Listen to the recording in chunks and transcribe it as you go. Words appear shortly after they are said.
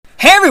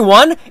Hey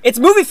everyone, it's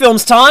Movie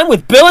Films time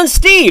with Bill and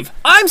Steve.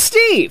 I'm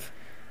Steve.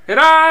 And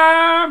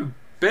I'm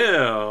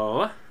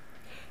Bill.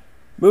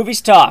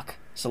 Movies talk,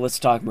 so let's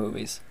talk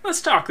movies.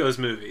 Let's talk those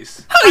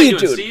movies. How you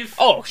doing, Steve?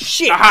 Oh,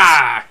 shit.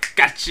 Aha!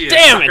 Gotcha,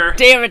 sucker.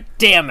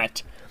 Damn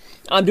it.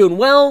 I'm doing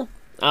well.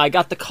 I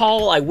got the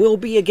call. I will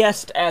be a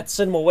guest at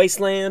Cinema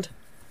Wasteland.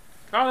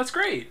 Oh, that's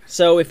great.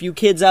 So if you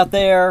kids out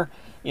there,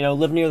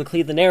 live near the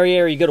Cleveland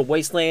area, or you go to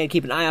Wasteland,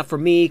 keep an eye out for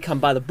me, come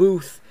by the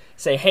booth,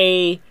 say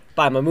hey,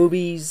 buy my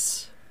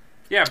movies.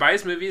 Yeah, buy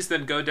his movies,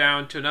 then go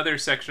down to another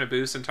section of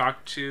booths and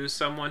talk to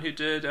someone who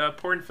did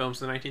porn films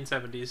in the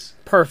 1970s.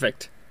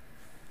 Perfect.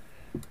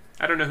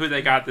 I don't know who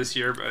they got this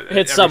year, but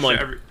It's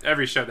someone.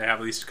 Every show they have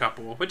at least a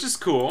couple, which is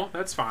cool.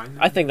 That's fine.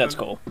 I think that's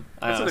cool.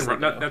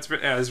 That's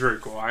very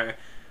cool.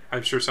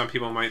 I'm sure some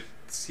people might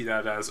see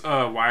that as,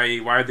 why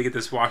did they get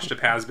this washed-up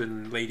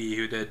has-been lady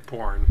who did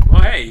porn?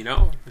 Well, hey,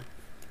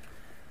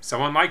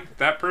 someone liked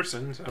that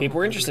person. So. People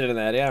were interested in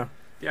that, yeah.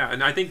 Yeah,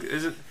 and I think,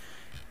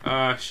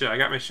 I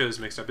got my shows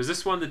mixed up. Is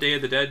this one the Day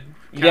of the Dead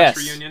cast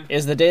reunion? Yes,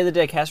 is the Day of the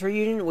Dead cast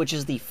reunion, which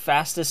is the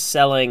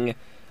fastest-selling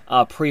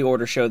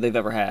pre-order show they've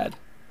ever had.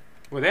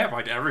 Well, they have,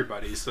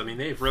 everybody, so,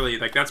 they've really,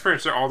 that's pretty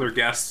much all their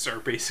guests are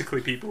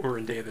basically people who are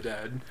in Day of the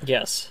Dead.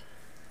 Yes.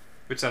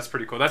 Which, that's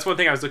pretty cool. That's one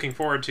thing I was looking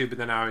forward to, but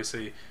then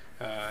obviously,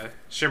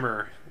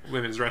 Shimmer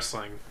Women's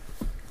Wrestling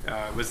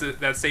was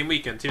that same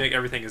weekend. Seems like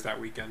everything is that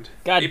weekend.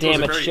 God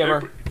damn it,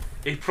 Shimmer.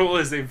 April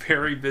is a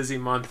very busy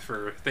month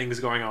for things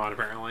going on,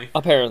 apparently.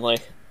 Apparently.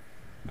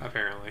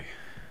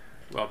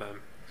 Well then.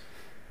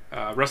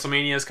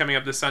 WrestleMania is coming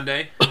up this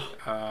Sunday.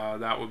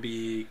 That will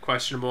be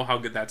questionable how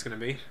good that's going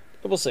to be.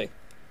 But we'll see.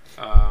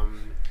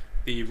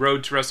 The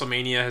road to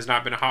WrestleMania has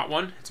not been a hot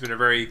one. It's been a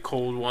very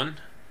cold one.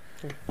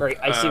 Very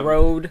icy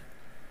road.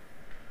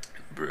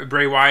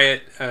 Bray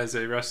Wyatt is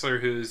a wrestler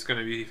who's going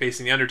to be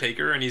facing The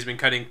Undertaker, and he's been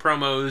cutting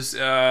promos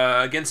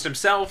against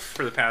himself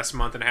for the past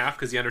month and a half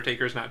because The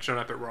Undertaker has not shown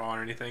up at Raw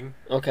or anything.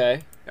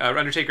 Okay.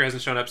 Undertaker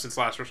hasn't shown up since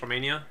last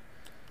WrestleMania.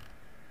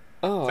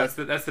 Oh.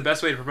 So that's the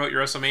best way to promote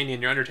your WrestleMania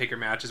and your Undertaker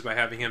match is by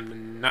having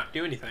him not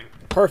do anything.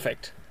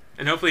 Perfect.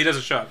 And hopefully he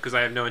doesn't show up because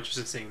I have no interest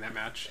in seeing that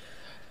match.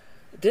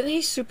 Didn't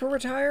he super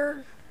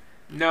retire?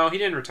 No, he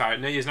didn't retire.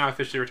 No, he's not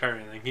officially retired or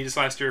anything. He just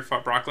last year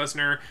fought Brock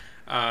Lesnar,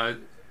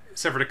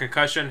 suffered a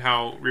concussion.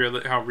 How real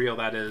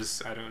that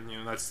is, I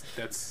don't.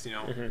 That's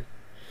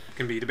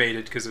can be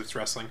debated because it's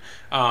wrestling.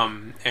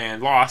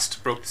 And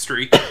lost, broke the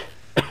streak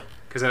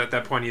because at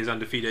that point he was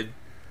undefeated.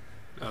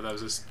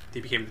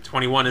 He became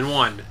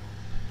 21-1.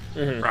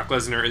 Mm-hmm. Brock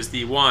Lesnar is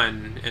the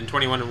one, and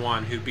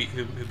 21-1 who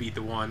beat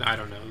the one. I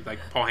don't know.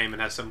 Paul Heyman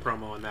has some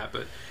promo on that,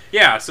 but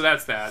yeah. So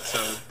that's that. So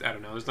I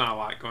don't know. There's not a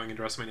lot going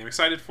into WrestleMania. I'm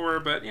excited for,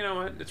 but you know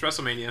what? It's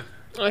WrestleMania.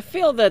 I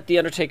feel that The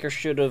Undertaker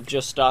should have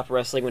just stopped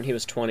wrestling when he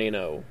was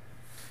 20-0.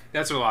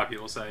 That's what a lot of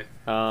people say.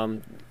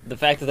 The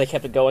fact that they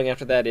kept it going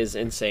after that is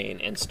insane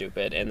and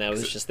stupid, and that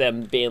was just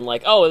them being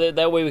like, oh,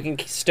 that way we can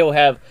still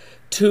have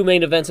two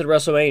main events at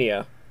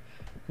WrestleMania.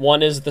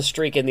 One is the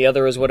streak, and the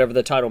other is whatever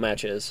the title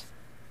match is.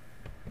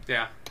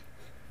 Yeah,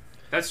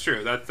 that's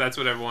true. That's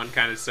what everyone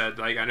kind of said.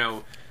 I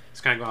know it's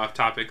kind of going off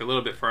topic a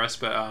little bit for us,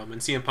 but when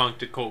CM Punk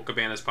did Colt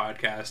Cabana's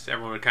podcast,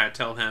 everyone would kind of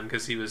tell him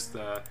because he was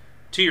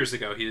 2 years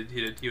ago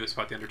he was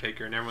fought the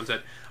Undertaker, and everyone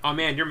said, "Oh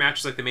man, your match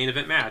is like the main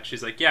event match."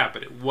 He's like, "Yeah,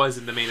 but it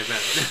wasn't the main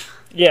event."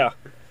 Yeah.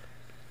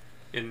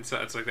 And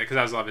so it's like that because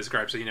that was a lot of his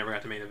gripes. So he never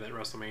got to main event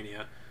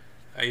WrestleMania,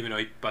 even though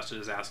he busted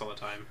his ass all the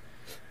time.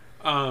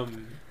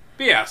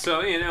 But yeah, so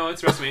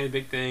it's WrestleMania,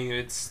 big thing.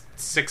 It's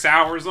 6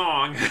 hours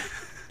long.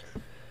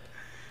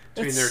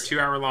 Between their 2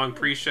 hour long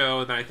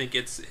pre-show, then I think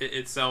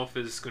itself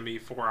is going to be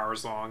 4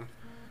 hours long.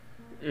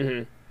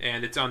 Mm-hmm.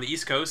 And it's on the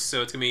East Coast,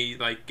 so it's going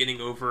to be getting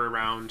over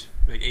around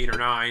 8 or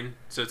 9.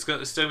 So it's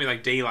still going to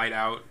be daylight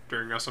out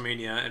during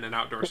WrestleMania in an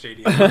outdoor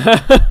stadium. So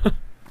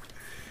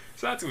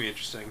that's going to be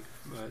interesting.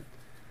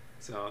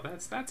 So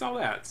that's all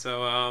that.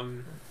 So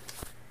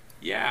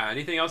yeah,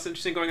 anything else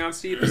interesting going on,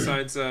 Steve,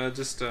 besides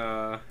just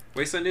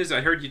Wasteland News?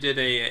 I heard you did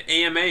a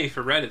AMA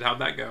for Reddit. How'd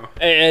that go?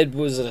 It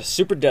was a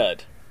super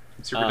dud.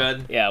 Super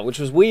dud? Yeah, which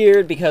was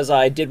weird because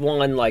I did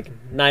one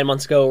 9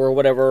 months ago or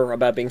whatever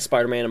about being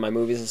Spider-Man in my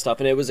movies and stuff,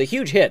 and it was a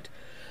huge hit.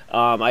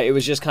 It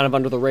was just kind of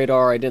under the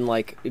radar. I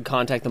didn't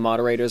contact the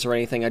moderators or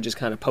anything. I just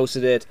kind of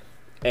posted it,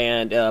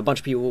 and a bunch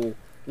of people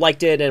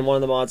liked it, and one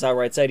of the mods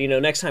outright said,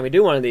 next time we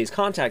do one of these,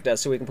 contact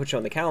us so we can put you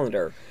on the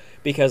calendar,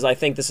 because I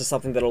think this is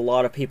something that a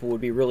lot of people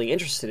would be really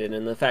interested in,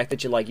 and the fact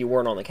that you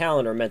weren't on the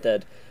calendar meant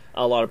that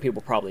a lot of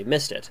people probably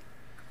missed it.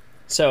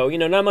 So,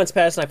 9 months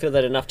passed, and I feel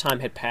that enough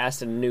time had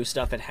passed and new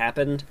stuff had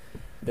happened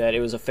that it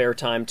was a fair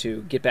time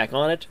to get back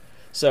on it.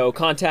 So,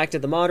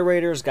 contacted the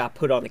moderators, got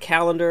put on the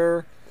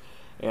calendar,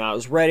 and I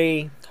was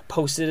ready,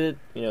 posted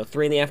it,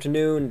 3 in the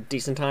afternoon,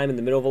 decent time in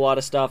the middle of a lot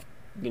of stuff,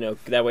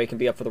 that way it can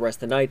be up for the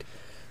rest of the night.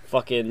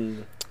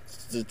 Fucking,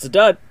 it's a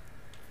dud.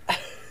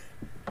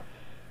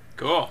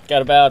 Cool.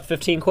 Got about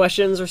 15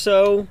 questions or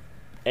so,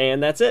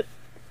 and that's it.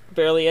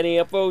 Barely any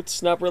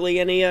upvotes, not really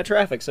any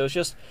traffic. So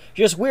it's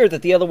just weird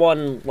that the other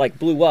one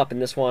blew up,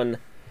 and this one,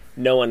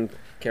 no one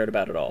cared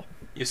about at all.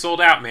 You sold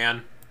out,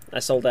 man. I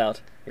sold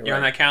out. You're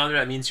on that calendar.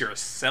 That means you're a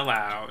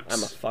sellout.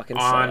 I'm a fucking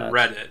on sellout.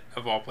 Reddit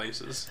of all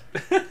places.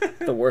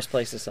 The worst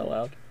place to sell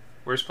out.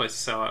 Worst place to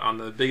sell out on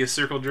the biggest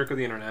circle jerk of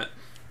the internet.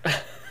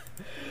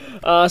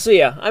 So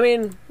yeah, I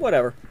mean,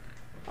 whatever.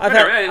 I've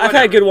Whatever.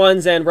 had good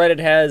ones, and Reddit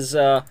has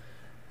a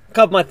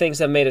couple of my things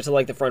have made it to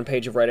like the front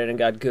page of Reddit and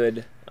got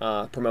good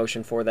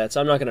promotion for that.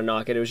 So I'm not going to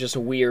knock it. It was just a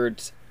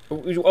weird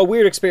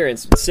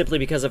experience simply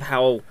because of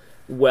how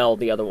well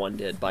the other one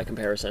did by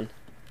comparison.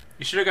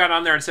 You should have got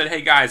on there and said,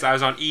 "Hey guys, I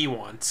was on E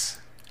once."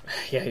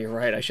 Yeah, you're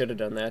right. I should have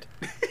done that.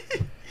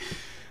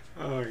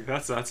 Oh,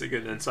 that's a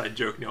good inside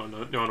joke. No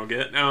one will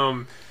get.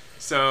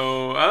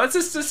 So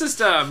let's just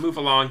move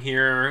along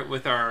here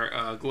with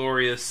our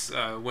glorious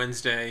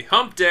Wednesday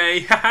Hump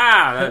Day.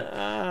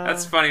 Haha,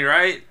 that's funny,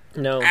 right?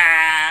 No.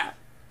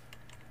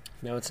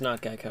 No, it's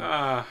not, Geico.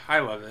 I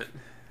love it.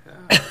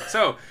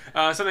 So,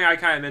 something I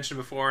kind of mentioned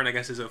before, and I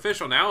guess is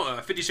official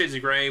now, 50 Shades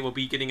of Grey will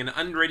be getting an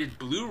unrated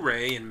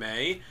Blu-ray in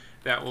May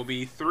that will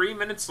be 3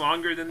 minutes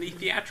longer than the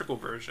theatrical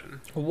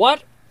version.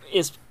 What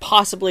is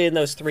possibly in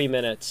those 3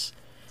 minutes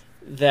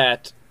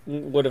that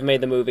would have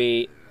made the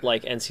movie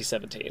like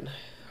NC-17?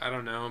 I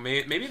don't know.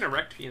 Maybe an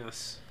erect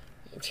penis.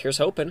 Here's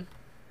hoping.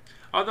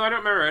 Although I don't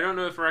remember. I don't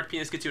know if erect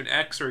penis gets you an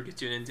X or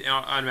gets you an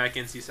automatic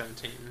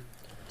NC-17.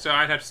 So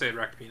I'd have to say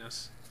erect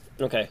penis.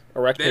 Okay,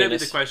 erect then penis. it'd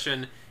be the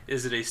question,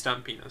 is it a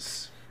stump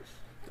penis?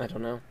 I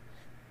don't know.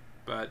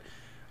 But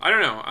I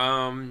don't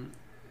know.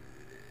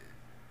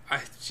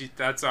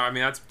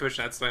 That's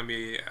pushing. That's going to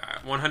be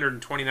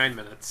 129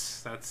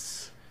 minutes.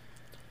 That's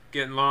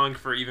getting long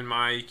for even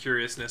my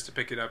curiousness to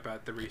pick it up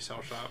at the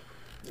resale shop.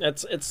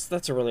 That's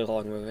a really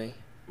long movie.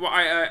 Well,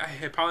 I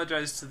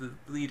apologize to the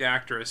lead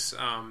actress.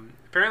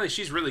 Apparently,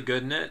 she's really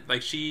good in it.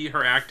 Like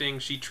her acting,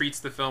 she treats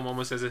the film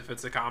almost as if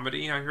it's a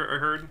comedy. I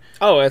heard.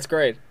 Oh, that's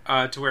great.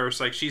 To where it's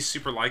like she's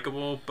super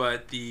likable,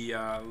 but the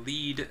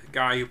lead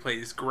guy who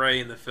plays Gray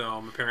in the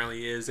film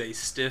apparently is a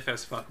stiff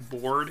as fuck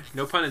board,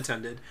 no pun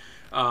intended,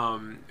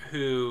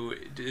 who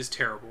is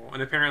terrible.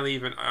 And apparently,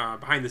 even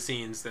behind the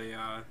scenes, the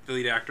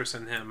lead actress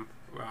and him.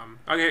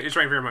 Okay, it's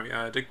right here, movie.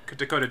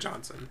 Dakota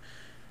Johnson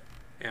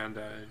and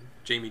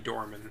Jamie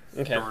Dornan.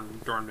 Okay.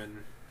 Dornman.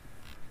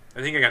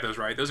 I think I got those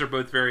right. Those are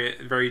both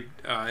very, very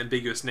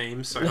ambiguous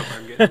names, so I hope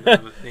I'm getting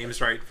the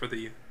names right for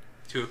the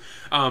two.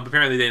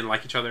 Apparently they didn't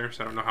like each other,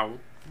 so I don't know how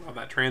well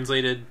that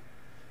translated.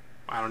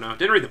 I don't know.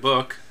 Didn't read the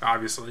book,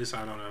 obviously, so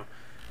I don't know.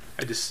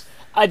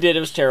 I did. It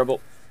was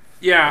terrible.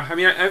 Yeah, I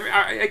mean,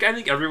 I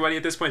think everybody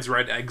at this point has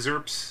read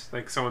excerpts.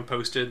 Like, someone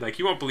posted, like,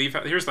 you won't believe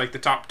how... Here's, like, the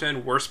top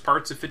 10 worst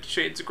parts of 50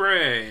 Shades of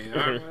Grey.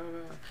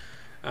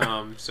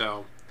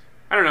 So,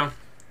 I don't know.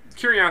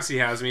 Curiosity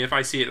has me. If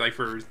I see it like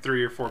for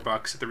 $3 or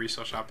 $4 at the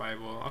resale shop,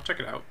 I'll check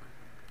it out.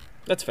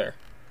 That's fair.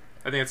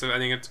 I think it's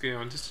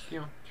just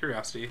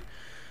curiosity.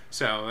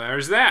 So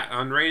there's that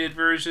unrated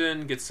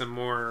version. Get some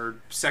more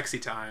sexy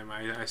time.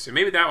 I assume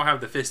maybe that will have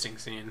the fisting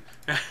scene.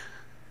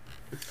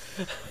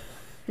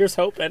 Here's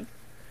hoping.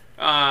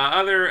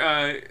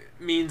 Other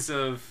means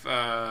of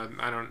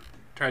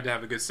tried to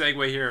have a good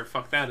segue here.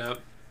 Fuck that up.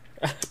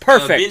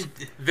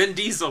 Perfect. Vin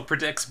Diesel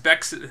predicts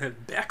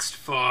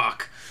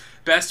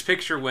Best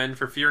Picture win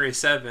for Fury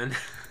 7.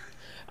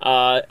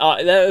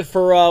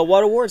 For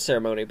what award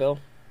ceremony, Bill?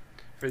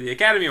 For the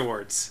Academy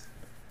Awards.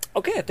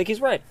 Okay, I think he's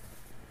right.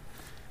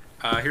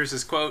 Here's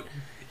his quote.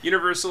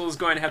 Universal is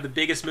going to have the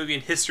biggest movie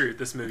in history with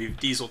this movie,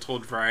 Diesel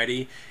told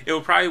Variety. It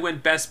will probably win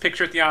Best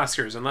Picture at the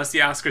Oscars, unless the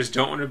Oscars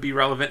don't want to be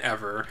relevant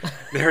ever.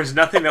 There's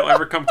nothing that will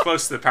ever come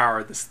close to the power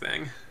of this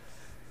thing.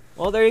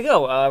 Well, there you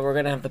go. We're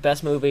going to have the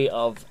best movie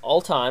of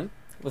all time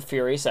with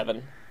Fury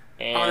 7.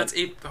 And... that's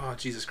April. Oh,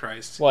 Jesus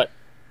Christ. What?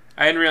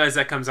 I didn't realize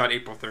that comes out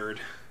April 3rd.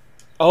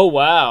 Oh,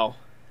 wow.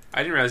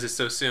 I didn't realize it's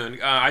so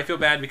soon. I feel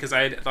bad because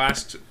the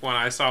last one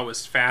I saw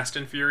was Fast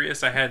and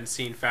Furious. I hadn't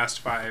seen Fast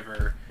 5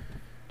 or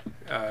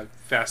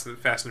Fast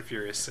and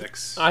Furious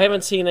 6. I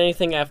haven't seen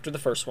anything after the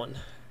first one.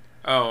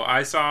 Oh,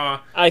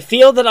 I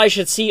feel that I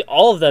should see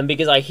all of them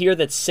because I hear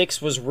that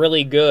 6 was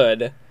really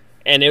good,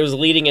 and it was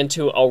leading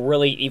into a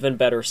really even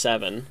better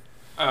 7.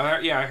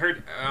 Yeah, I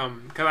heard,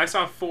 because I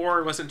saw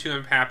 4, wasn't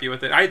too happy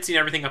with it. I had seen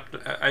everything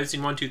I had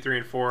seen 1, 2, 3,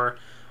 and 4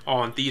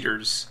 all in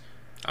theaters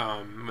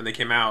when they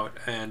came out,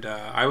 and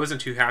I wasn't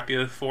too happy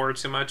with 4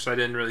 too much, so I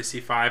didn't really see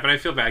 5, and I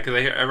feel bad,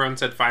 because everyone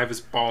said 5 was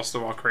balls to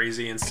the wall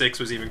crazy, and 6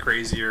 was even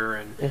crazier,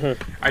 and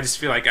I just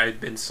feel like I'd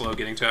been slow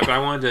getting to it, but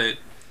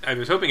I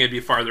was hoping it'd be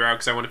farther out,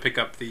 because I want to pick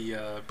up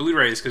the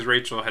Blu-rays, because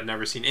Rachel had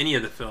never seen any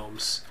of the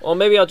films. Well,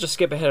 maybe I'll just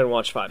skip ahead and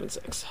watch 5 and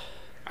 6.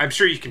 I'm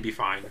sure you can be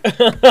fine.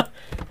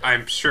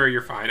 I'm sure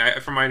you're fine.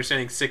 From my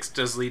understanding, 6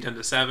 does lead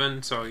into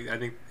 7, so I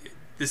think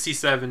to see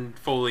 7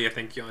 fully, I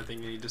think the only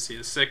thing you need to see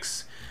is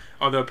 6.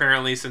 Although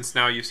apparently, since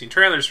now you've seen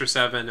trailers for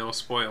 7, it'll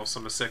spoil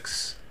some of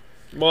 6.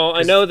 Well,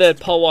 I know that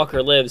Paul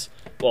Walker lives.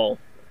 Well,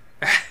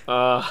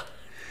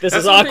 this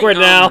is awkward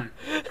now.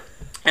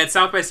 At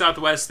South by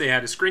Southwest, they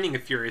had a screening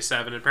of Fury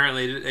 7.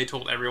 Apparently, they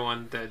told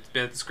everyone that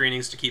been at the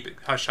screenings to keep it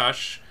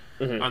hush-hush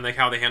on like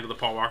how they handle the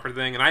Paul Walker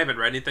thing. And I haven't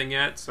read anything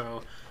yet,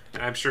 so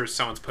And I'm sure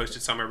someone's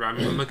posted somewhere, but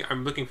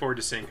I'm looking forward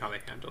to seeing how they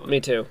handle it. Me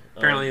too.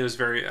 Apparently, it was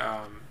very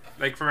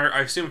like I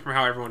assume from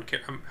how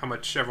how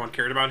much everyone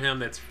cared about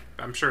him.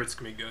 I'm sure it's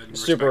gonna be good. And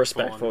super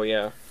respectful,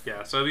 yeah.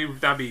 Yeah, so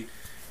that'd be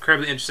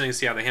incredibly interesting to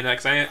see how they handle it.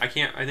 Because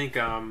I think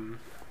I'm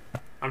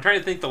trying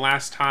to think the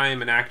last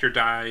time an actor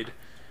died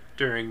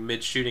during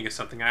mid shooting is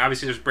something.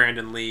 Obviously, there's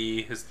Brandon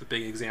Lee is the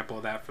big example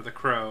of that for The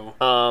Crow.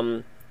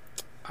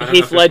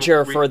 Heath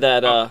Ledger for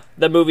that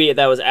the movie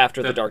that was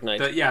after The Dark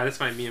Knight. Yeah, that's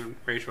me and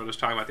Rachel were just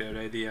talking about the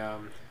other day.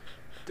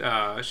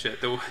 I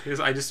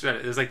just read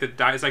it. It's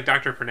like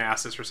Dr.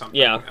 Parnassus or something.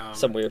 Yeah,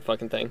 some weird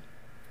fucking thing.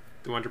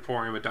 The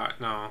Wonderporium with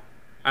no,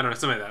 I don't know,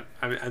 something like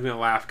that. I'm gonna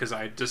laugh because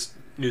I just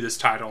knew this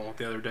title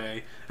the other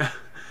day.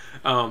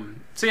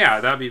 So yeah,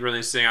 that'd be really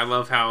interesting. I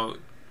love how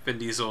Vin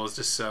Diesel is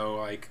just so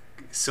like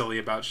silly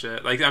about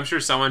shit. Like I'm sure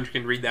someone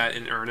can read that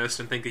in earnest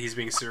and think that he's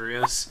being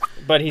serious.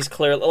 But he's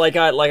clearly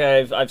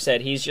I've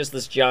said, he's just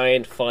this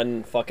giant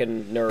fun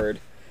fucking nerd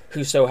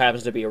who so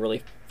happens to be a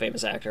really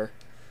famous actor.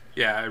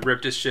 Yeah,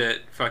 ripped as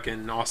shit,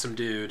 fucking awesome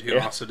dude who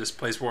also just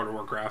plays World of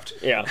Warcraft.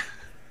 Yeah.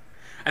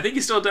 I think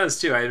he still does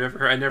too. I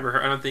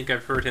don't think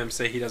I've heard him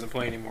say he doesn't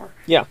play anymore.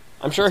 Yeah,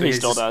 I'm sure he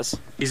still does.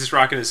 He's just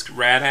rocking his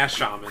rad ass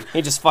shaman.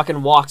 He just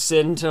fucking walks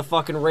into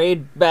fucking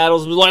raid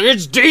battles and be like,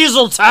 "It's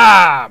Diesel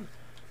time."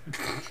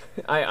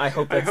 I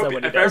hope that's what he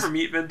does. If I ever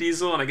meet Vin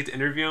Diesel and I get to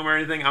interview him or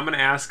anything, I'm gonna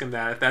ask him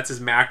that if that's his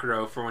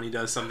macro for when he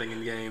does something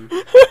in game.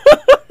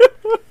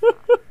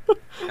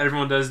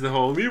 Everyone does the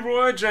whole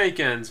Leroy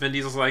Jenkins. Vin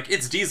Diesel's like,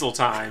 "It's Diesel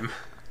time,"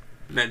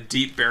 in that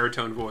deep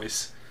baritone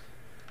voice.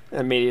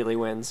 Immediately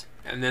wins.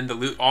 And then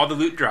all the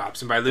loot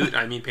drops, and by loot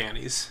I mean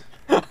panties.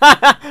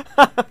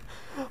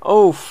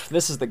 Oh,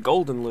 this is the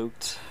golden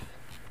loot.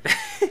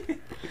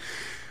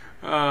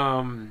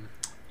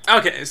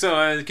 Okay,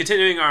 so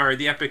continuing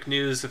the epic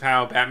news of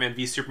how Batman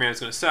v Superman is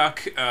going to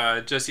suck.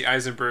 Jesse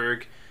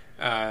Eisenberg,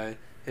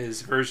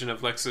 his version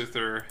of Lex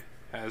Luthor,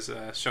 has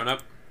shown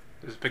up.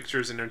 There's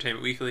pictures in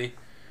Entertainment Weekly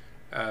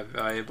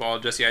of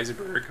bald Jesse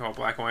Eisenberg, all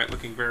black and white,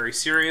 looking very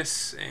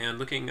serious and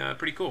looking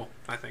pretty cool,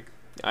 I think.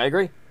 I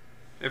agree.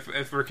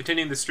 If we're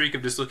continuing the streak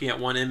of just looking at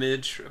one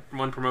image,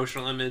 one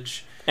promotional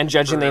image, and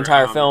judging the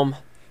entire film,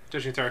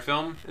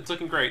 it's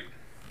looking great.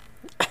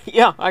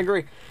 Yeah, I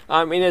agree.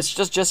 I mean, it's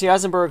just Jesse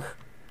Eisenberg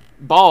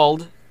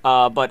bald,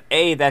 but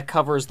that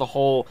covers the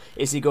whole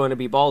 "is he going to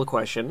be bald"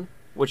 question,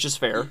 which is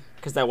fair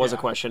because that was a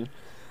question.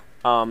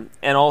 And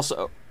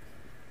also,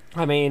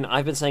 I mean,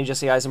 I've been saying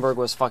Jesse Eisenberg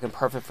was fucking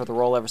perfect for the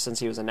role ever since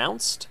he was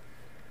announced.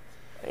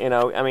 You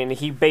know, I mean,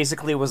 he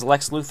basically was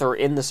Lex Luthor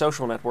in The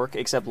Social Network,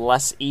 except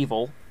less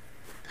evil.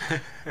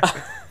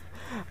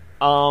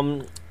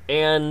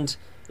 And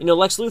you know,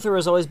 Lex Luthor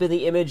has always been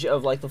the image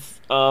of like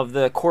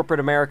the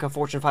corporate America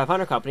Fortune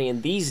 500 company,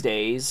 and these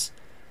days,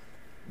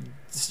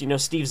 you know,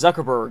 Steve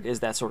Zuckerberg is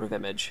that sort of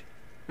image.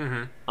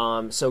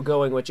 Mm-hmm. So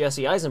going with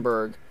Jesse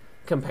Eisenberg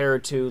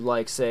compared to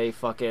like say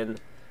fucking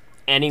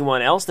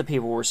anyone else that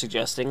people were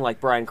suggesting, like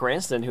Bryan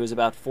Cranston, who is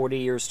about 40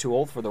 years too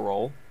old for the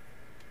role.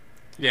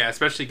 Yeah,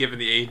 especially given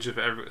the age of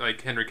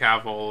like Henry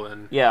Cavill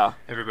and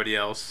everybody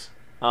else.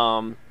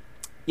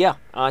 Yeah,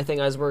 I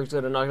think Eisenberg's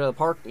going to knock it out of the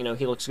park. You know,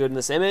 he looks good in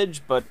this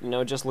image, but, you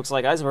know, it just looks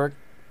like Eisenberg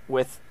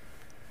with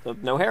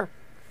no hair.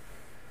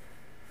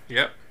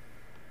 Yep.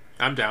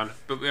 I'm down.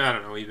 But I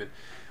don't know,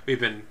 we've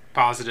been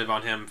positive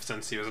on him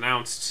since he was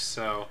announced,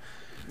 so...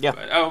 Yeah.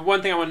 But,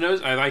 one thing I want to know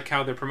is I like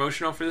how they're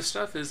promotional for this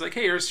stuff is like,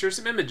 hey, here's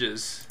some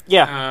images.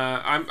 Yeah.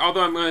 I'm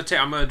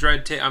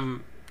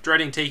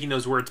dreading taking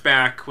those words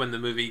back when the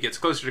movie gets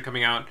closer to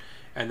coming out,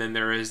 and then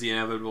there is the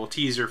inevitable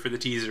teaser for the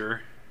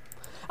teaser.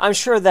 I'm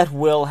sure that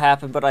will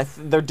happen, but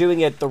they're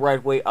doing it the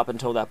right way up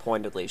until that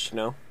point, at least, you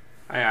know?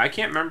 I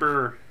can't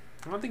remember...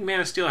 I don't think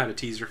Man of Steel had a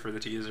teaser for the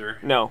teaser.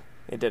 No,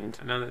 it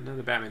didn't. None of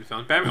the Batman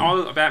films.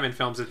 All the Batman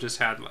films have just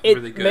had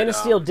really good... Man of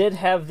Steel did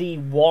have the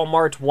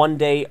Walmart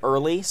one-day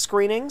early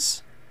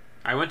screenings.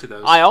 I went to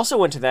those. I also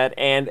went to that,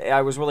 and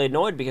I was really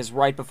annoyed because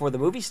right before the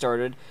movie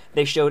started,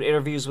 they showed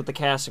interviews with the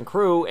cast and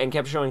crew and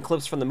kept showing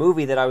clips from the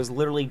movie that I was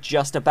literally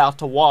just about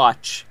to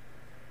watch.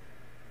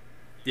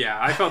 Yeah,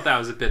 I felt that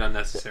was a bit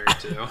unnecessary,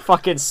 too.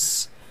 Fucking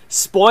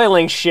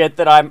spoiling shit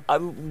that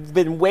I've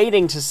been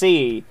waiting to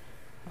see.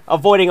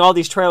 Avoiding all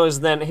these trailers,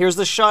 and then here's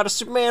the shot of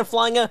Superman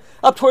flying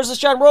up towards this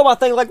giant robot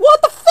thing. Like, what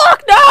the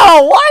fuck?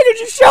 No! Why did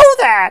you show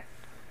that?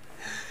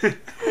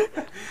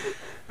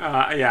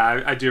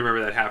 Yeah, I do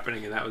remember that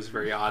happening, and that was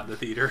very odd in the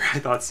theater. I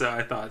thought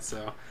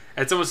so.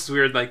 It's almost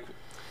weird, like...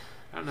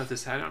 I don't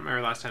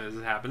remember last time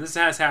this happened. This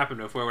has happened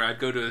before, where I'd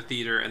go to a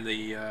theater, and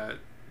the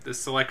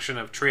selection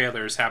of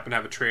trailers happen to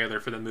have a trailer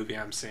for the movie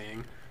I'm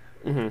seeing.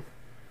 Mm-hmm.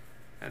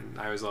 And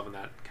I was loving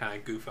that kind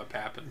of goof up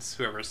happens.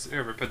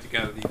 Whoever put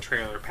together the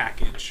trailer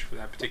package for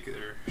that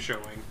particular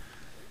showing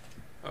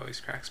always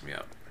cracks me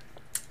up.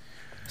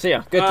 So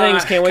yeah, good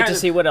things. Can't wait to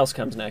see what else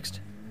comes next.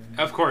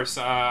 Of course,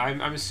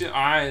 let's see.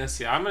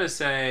 I'm gonna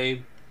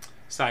say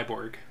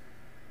Cyborg.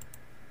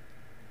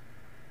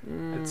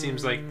 It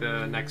seems like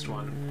the next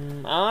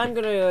one. I'm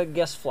gonna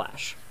guess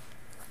Flash.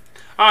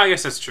 Oh, I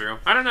guess that's true.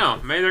 I don't know.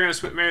 Maybe they're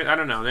gonna. Maybe, I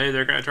don't know. Maybe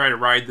they're gonna try to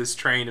ride this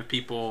train of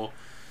people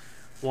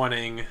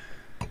wanting,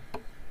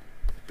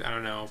 I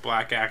don't know,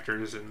 black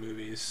actors in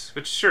movies.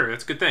 Which, sure,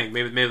 that's a good thing.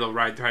 Maybe they'll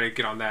try to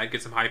get on that,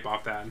 get some hype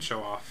off that, and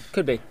show off.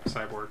 Could be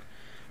Cyborg.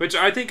 Which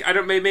I think I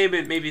don't.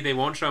 Maybe they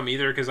won't show him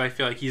either because I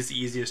feel like he's the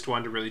easiest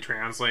one to really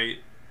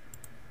translate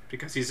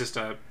because he's just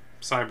a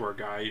cyborg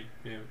guy.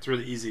 You know, it's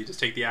really easy. Just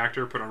take the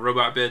actor, put on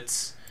robot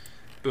bits,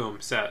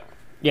 boom, set.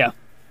 Yeah.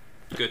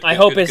 Good. I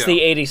hope it's the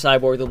 '80s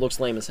cyborg that looks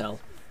lame as hell.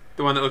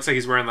 The one that looks like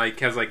he's wearing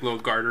has little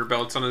garter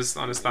belts on his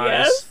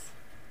thighs.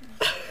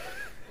 Yes.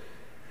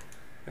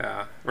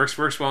 Yeah, works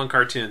well in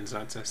cartoons,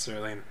 not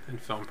necessarily in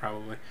film,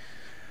 probably.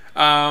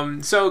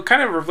 So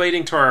kind of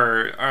relating to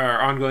our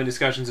ongoing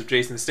discussions of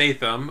Jason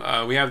Statham,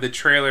 we have the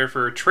trailer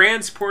for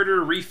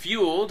Transporter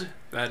Refueled.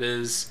 That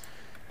is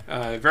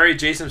very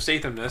Jason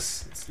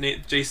Statham-less. It's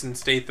Jason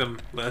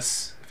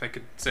Statham-less, if I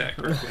could say that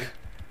correctly.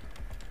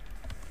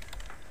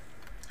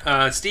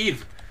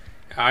 Steve,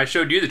 I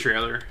showed you the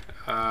trailer.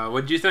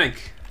 What did you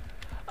think?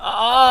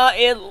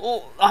 I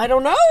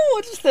don't know.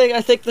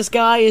 I think this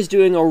guy is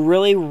doing a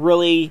really,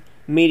 really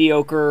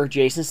mediocre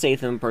Jason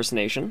Statham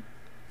impersonation.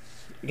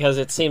 Because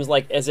it seems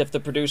like as if the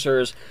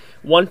producers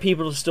want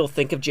people to still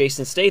think of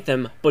Jason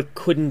Statham, but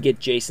couldn't get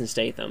Jason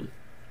Statham.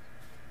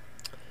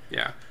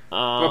 Yeah.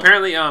 Well,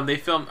 apparently, they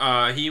filmed.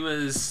 He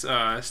was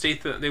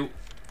Statham. If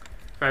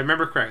I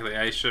remember correctly,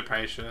 I should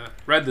have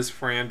read this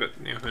beforehand, but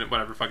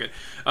whatever, fuck it.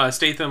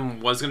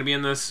 Statham was going to be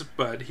in this,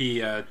 but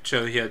he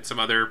showed he had some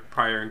other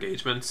prior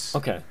engagements.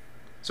 Okay.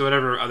 So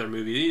whatever other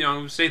movie,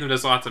 Statham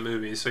does lots of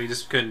movies, so he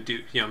just couldn't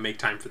make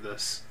time for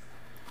this.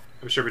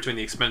 I'm sure between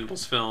the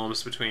Expendables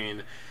films,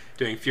 between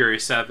doing Fury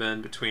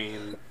 7,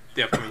 between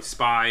the upcoming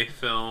Spy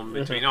film,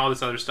 between all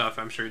this other stuff,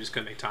 I'm sure he just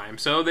couldn't make time.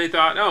 So they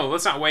thought,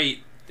 let's not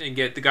wait and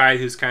get the guy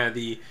who's kind of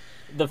the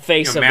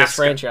face of this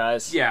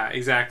franchise. Yeah,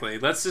 exactly.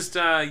 Let's just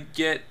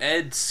get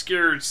Ed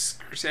Skrein.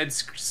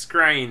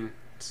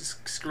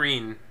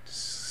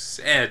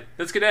 Ed.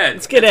 Let's get Ed.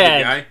 Let's get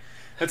Ed. Guy.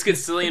 Let's get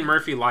Cillian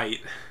Murphy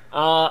light.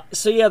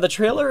 So yeah, the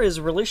trailer is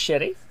really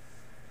shitty.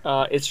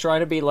 It's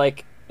trying to be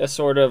like a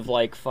sort of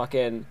like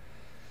fucking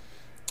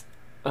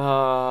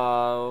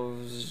well,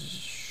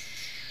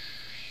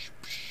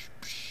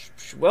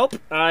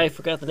 I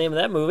forgot the name of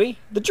that movie.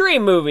 The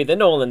Dream movie that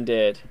Nolan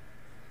did.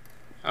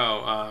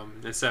 Oh,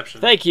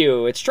 Inception. Thank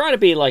you. It's trying to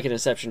be like an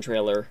Inception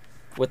trailer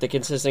with the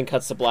consistent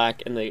cuts to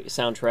black and the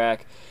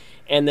soundtrack.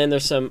 And then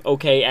there's some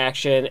okay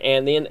action.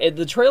 And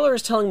the trailer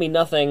is telling me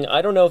nothing.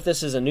 I don't know if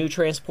this is a new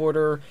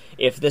Transporter,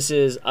 if this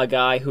is a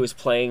guy who's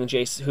playing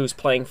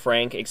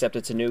Frank, except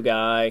it's a new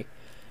guy.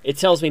 It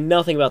tells me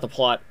nothing about the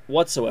plot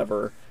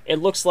whatsoever. It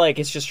looks like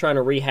it's just trying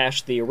to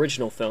rehash the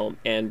original film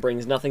and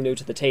brings nothing new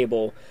to the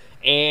table.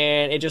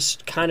 And it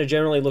just kind of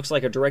generally looks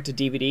like a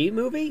direct-to-DVD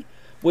movie,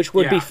 which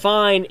would be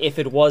fine if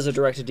it was a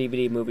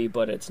direct-to-DVD movie,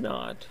 but it's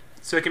not.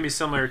 So it can be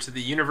similar to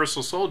the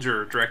Universal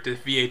Soldier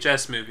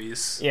direct-to-VHS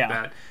movies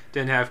that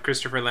didn't have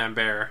Christopher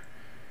Lambert.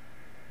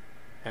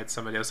 Had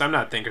somebody else. I'm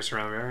not thinking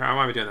Christopher Lambert. Why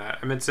am I doing that?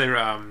 I meant to say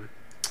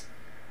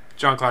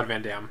Jean-Claude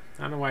Van Damme.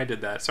 I don't know why I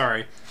did that.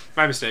 Sorry.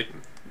 My mistake.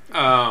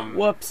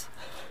 Whoops.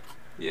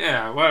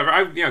 Yeah,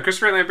 whatever.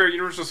 Christopher Lambert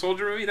Universal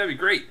Soldier movie, that'd be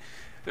great.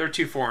 There are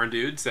two foreign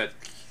dudes that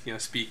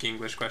speak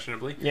English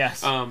questionably.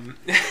 Yes. But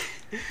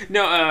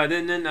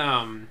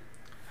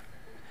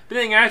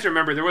then I have to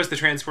remember there was the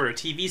Transporter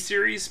TV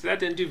series, but that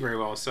didn't do very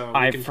well. So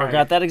I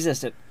forgot that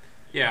existed.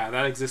 Yeah,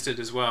 that existed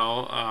as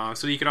well.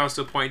 So you could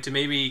also point to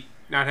maybe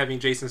not having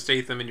Jason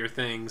Statham in your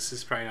things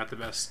is probably not the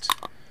best.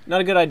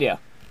 Not a good idea.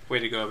 Way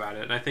to go about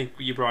it. And I think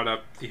you brought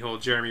up the whole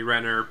Jeremy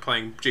Renner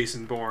playing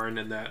Jason Bourne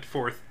in that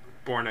fourth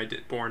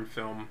Bourne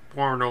film,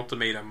 Bourne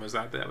Ultimatum. Was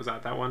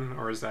that one,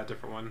 or is that a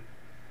different one?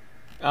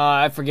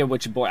 I forget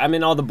which Bourne. I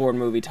mean, all the Bourne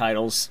movie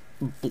titles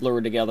blur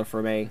together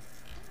for me.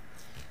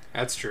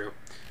 That's true.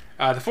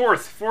 The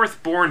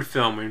fourth Bourne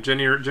film when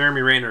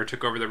Jeremy Renner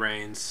took over the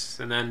reins,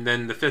 and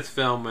then the fifth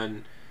film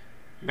when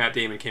Matt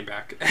Damon came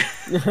back.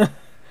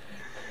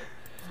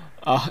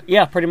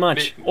 Yeah, pretty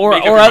much. Or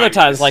other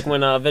times, like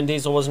when Vin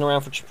Diesel wasn't around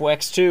for Triple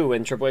X2,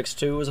 and Triple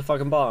X2 was a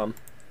fucking bomb.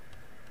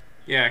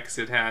 Yeah, because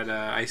it had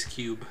Ice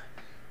Cube.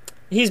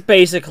 He's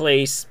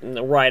basically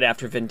right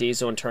after Vin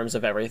Diesel in terms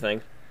of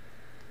everything.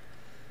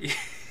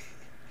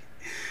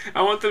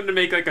 I want them to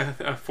make like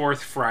a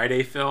fourth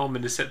Friday film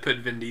and just put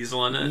Vin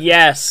Diesel in it.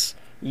 Yes.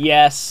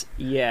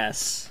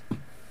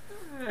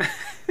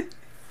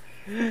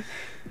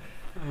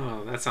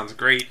 Oh, that sounds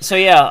great. So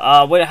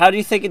yeah, how do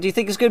you think? Do you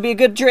think it's going to be a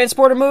good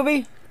Transporter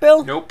movie,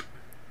 Bill? Nope.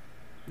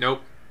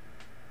 Nope.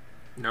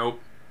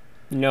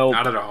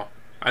 Not at all.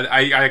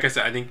 I like I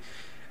said,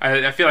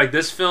 I feel like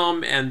this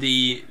film and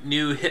the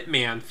new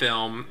Hitman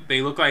film,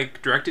 they look like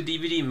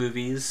direct-to-DVD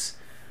movies.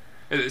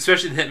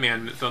 Especially the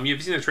Hitman film. Have you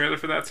seen the trailer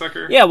for that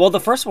sucker? Yeah, well, the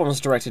first one was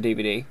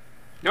direct-to-DVD.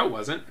 No, it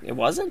wasn't. It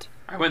wasn't?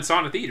 I went and saw it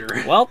in a theater.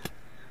 Well,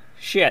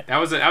 shit. That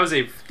was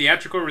a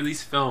theatrical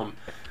release film.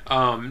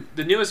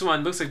 The newest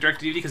one looks like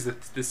direct-to-DVD because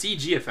the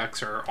CG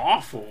effects are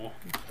awful.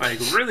 Like,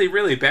 really,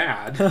 really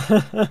bad.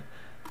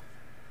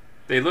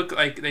 They look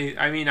like they.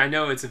 I mean, I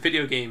know it's a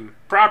video game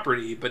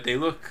property, but they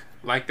look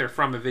like they're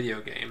from a video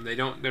game. They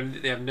don't.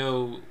 They have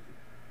no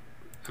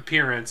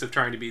appearance of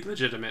trying to be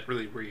legitimate,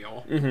 really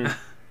real. Mm-hmm.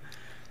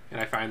 And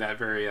I find that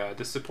very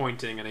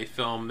disappointing in a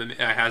film that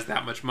has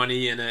that much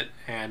money in it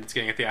and it's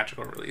getting a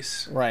theatrical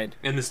release. Right.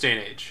 In this day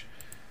and age.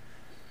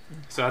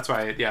 So that's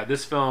why, yeah,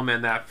 this film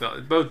and that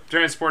film, both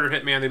Transporter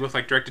Hitman, they look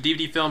like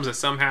direct-to-DVD films that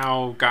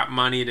somehow got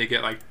money to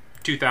get like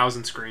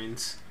 2,000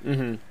 screens.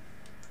 Mm-hmm.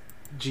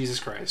 Jesus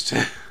Christ.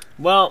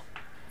 Well,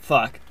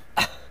 fuck.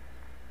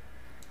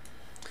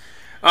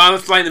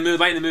 Let's lighten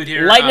the mood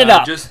here. Lighten it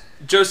up.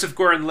 Joseph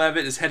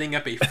Gordon-Levitt is heading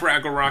up a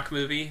Fraggle Rock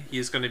movie. He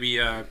is going to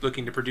be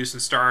looking to produce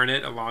and star in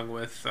it, along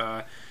with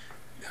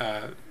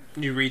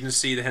New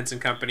Regency, the Henson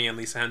Company, and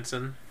Lisa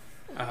Henson.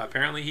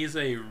 Apparently, he's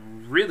a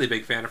really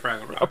big fan of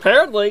Fraggle Rock.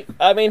 Apparently.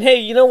 I mean, hey,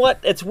 you know what?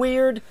 It's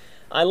weird.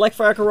 I like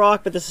Fraggle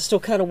Rock, but this is still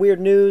kind of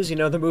weird news. You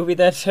know, the movie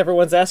that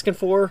everyone's asking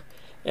for.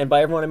 And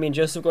by everyone, I mean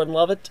Joseph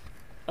Gordon-Levitt.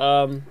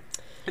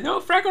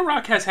 No, Fraggle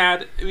Rock has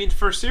had... I mean,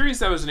 for a series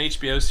that was an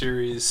HBO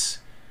series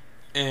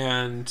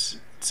and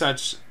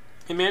such...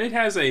 Man, it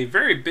has a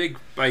very big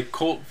like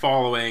cult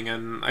following,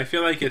 and I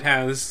feel like it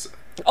has...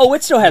 Oh,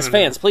 it still has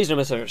fans. Please don't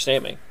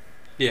misunderstand me.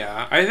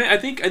 Yeah, I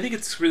think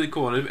it's really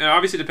cool, and it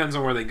obviously depends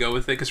on where they go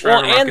with it. Because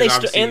Fraggle Rock and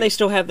obviously... they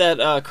still have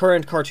that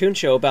current cartoon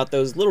show about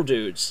those little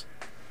dudes.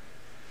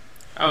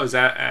 Oh, is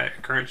that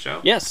a current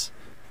show? Yes.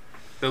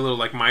 The little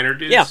like minor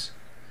dudes. Yeah.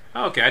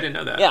 Oh, okay, I didn't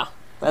know that. Yeah,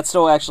 that's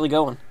still actually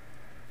going.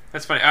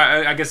 That's funny.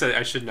 I guess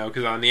I should know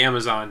because on the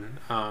Amazon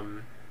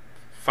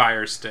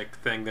Fire Stick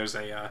thing, there's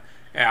a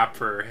app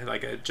for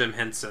like a Jim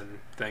Henson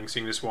thing, so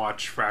you can just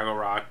watch Fraggle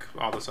Rock,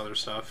 all this other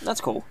stuff. That's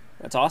cool.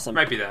 That's awesome.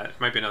 Might be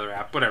another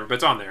app, whatever. But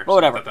it's on there. Well,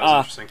 whatever. So I thought that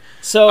was interesting.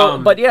 So,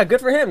 but yeah, good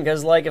for him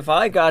because like if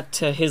I got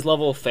to his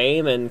level of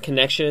fame and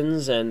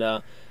connections, and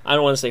I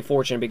don't want to say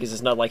fortune because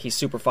it's not like he's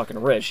super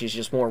fucking rich. He's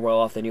just more well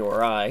off than you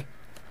or I.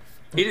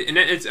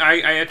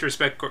 I have to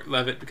respect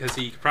Levitt because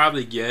he could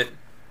probably get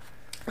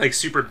like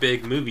super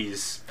big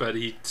movies, but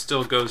he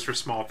still goes for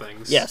small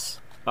things.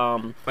 Yes.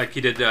 Like he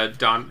did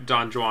Don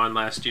Juan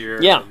last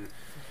year. Yeah. And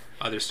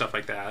other stuff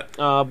like that.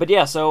 But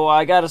yeah, so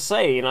I gotta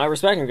say, I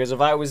respect him because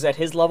if I was at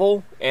his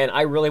level and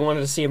I really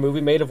wanted to see a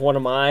movie made of one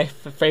of my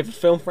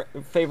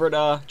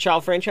favorite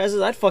child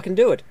franchises, I'd fucking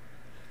do it.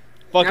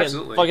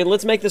 Absolutely. Fucking,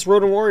 let's make this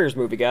Road and Warriors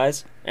movie,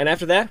 guys. And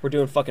after that, we're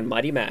doing fucking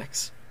Mighty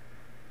Max.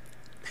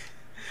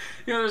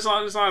 There's a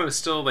lot of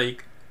still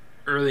like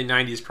early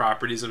 '90s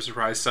properties. I'm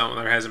surprised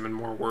there hasn't been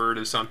more word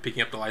of some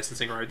picking up the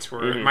licensing rights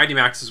for. Mm-hmm. Mighty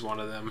Max is one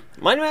of them.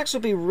 Mighty Max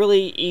would be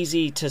really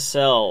easy to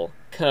sell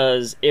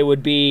because it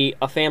would be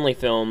a family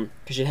film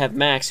because you'd have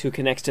Max who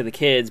connects to the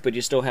kids, but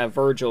you still have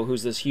Virgil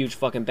who's this huge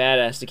fucking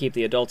badass to keep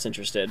the adults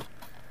interested.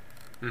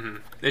 Mm-hmm.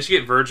 They should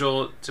get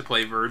Virgil to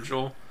play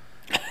Virgil.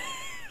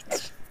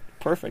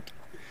 Perfect.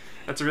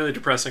 That's a really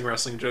depressing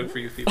wrestling joke for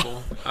you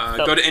people.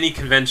 Go to any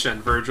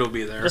convention, Virgil will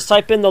be there. Just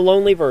type in the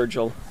Lonely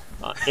Virgil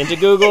into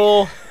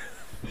Google.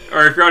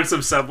 Or if you're on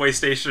some subway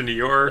station in New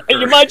York.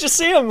 You might just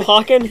see him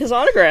hawking his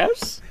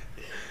autographs.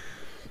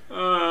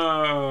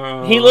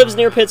 He lives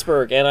near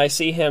Pittsburgh, and I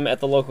see him at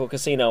the local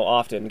casino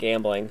often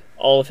gambling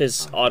all of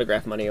his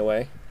autograph money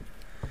away.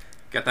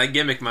 Got that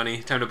gimmick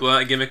money. Time to blow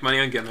that gimmick money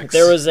on gimmicks.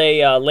 There was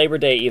a Labor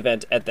Day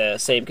event at the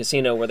same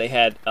casino where they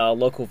had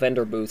local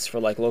vendor booths for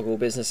like local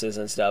businesses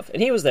and stuff,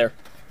 and he was there.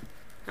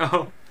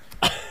 Oh.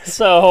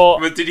 So,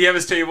 but did he have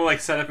his table like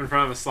set up in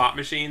front of a slot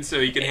machine so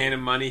you could hand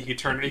him money? He could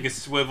turn it, he could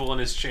swivel in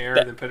his chair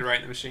and then put it right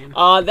in the machine.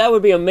 That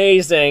would be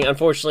amazing.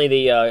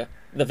 Unfortunately,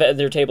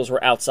 their tables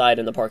were outside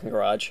in the parking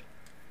garage.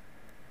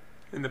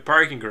 In the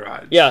parking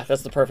garage. Yeah,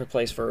 that's the perfect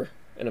place for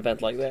an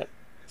event like that.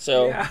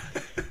 So,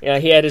 yeah,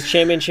 he had his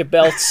championship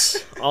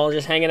belts all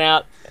just hanging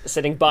out,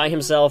 sitting by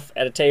himself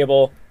at a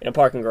table in a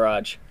parking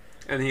garage.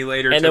 And he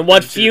later. And then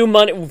what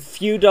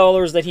few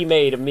dollars that he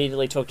made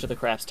immediately took to the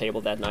craps table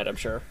that night. I'm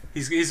sure.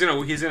 He's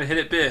gonna hit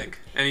it big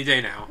any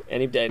day now.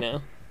 Any day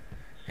now.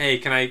 Hey,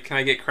 can I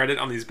get credit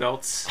on these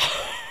belts?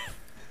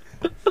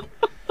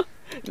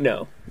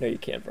 No, you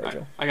can't,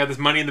 Virgil. I got this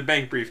Money in the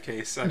Bank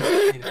briefcase. He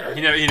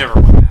never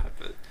won that.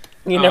 But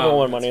he never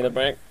won Money in the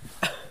Bank.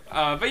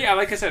 But yeah,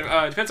 like I said,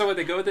 depends on what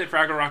they go with it.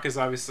 Fraggle Rock is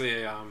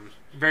obviously a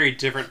very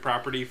different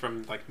property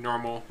from like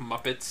normal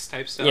Muppets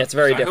type stuff. Yeah, it's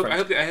very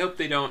different. I hope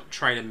they don't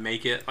try to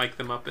make it like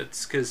the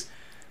Muppets because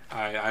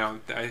I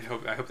hope they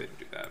don't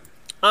do that.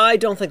 I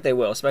don't think they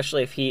will,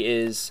 especially if he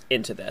is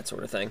into that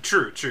sort of thing.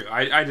 True.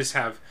 I just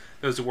have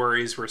those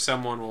worries where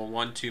someone will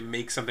want to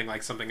make something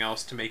like something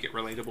else to make it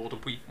relatable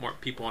to more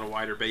people on a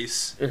wider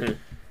base. Mm-hmm.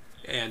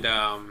 And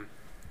I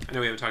know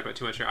we haven't talked about it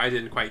too much here. I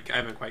haven't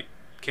quite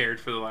cared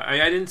for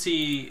I didn't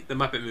see the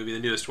Muppet movie, the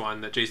newest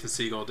one that Jason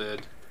Segel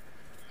did.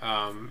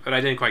 But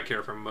I didn't quite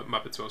care for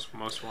Muppets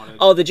Most Wanted.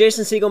 Oh, the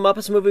Jason Segel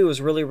Muppets movie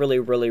was really, really,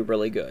 really,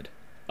 really good.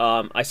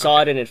 I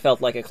saw it and it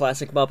felt like a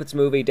classic Muppets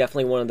movie.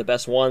 Definitely one of the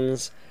best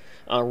ones.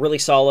 Really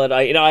solid.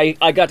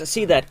 I got to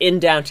see that in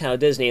downtown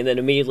Disney, and then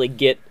immediately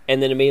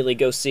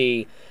go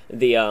see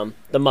the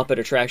Muppet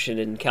attraction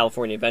in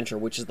California Adventure,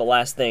 which is the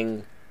last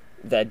thing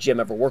that Jim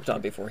ever worked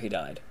on before he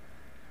died.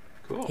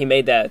 Cool. He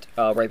made that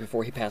right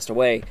before he passed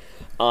away.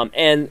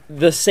 And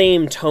the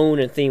same tone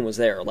and theme was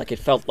there. Like, it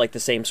felt like the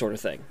same sort of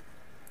thing.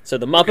 So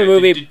the Muppet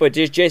movie, but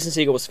Jason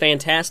Segel was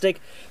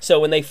fantastic. So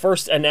when they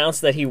first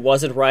announced that he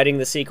wasn't writing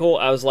the sequel,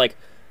 I was like,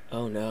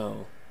 oh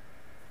no.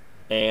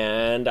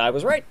 And I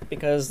was right,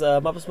 because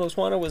Muppets Most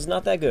Wanted was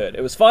not that good.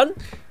 It was fun.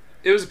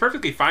 It was a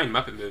perfectly fine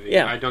Muppet movie.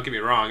 Yeah. Don't get me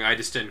wrong. I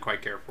just didn't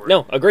quite care for it.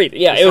 No, agreed.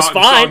 Yeah, it was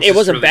fine. It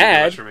wasn't really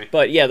bad. for me.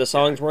 But yeah, the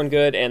songs weren't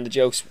good, and the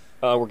jokes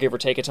were give or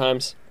take at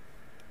times.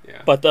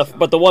 Yeah. But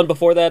the one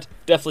before that,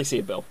 definitely see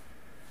it, Bill.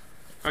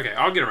 Okay,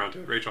 I'll get around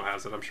to it. Rachel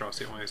has it. I'm sure I'll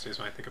see it one of these days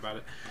when I think about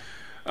it.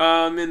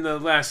 In the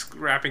last,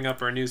 wrapping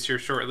up our news here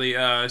shortly,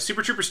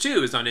 Super Troopers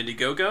 2 is on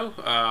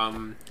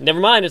Indiegogo. Never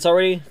mind, it's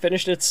already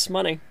finished its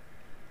money.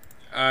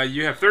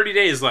 You have 30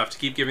 days left to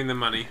keep giving them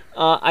money.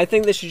 I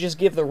think they should just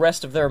give the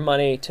rest of their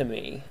money to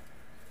me.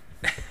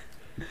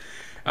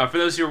 For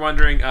those who are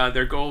wondering,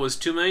 their goal was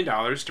 $2 million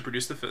to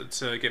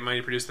get money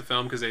to produce the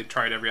film, because they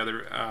tried every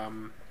other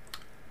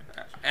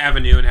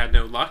avenue and had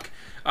no luck.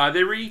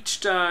 They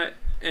reached,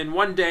 in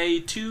one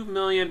day,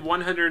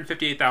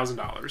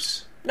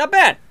 $2,158,000. Not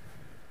bad.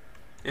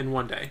 In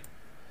one day.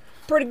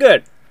 Pretty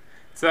good.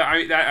 So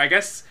I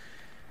guess,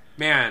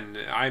 man,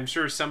 I'm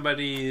sure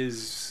somebody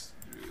is,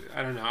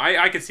 I don't know.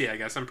 I could see it, I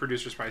guess. Some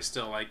producers probably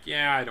still like,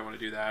 yeah, I don't want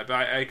to do that.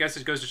 But I guess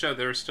it goes to show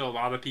there are still a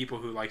lot of people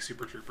who like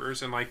Super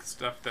Troopers and like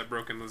stuff that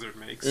Broken Lizard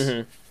makes.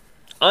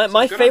 Mm-hmm.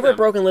 My favorite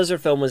Broken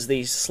Lizard film was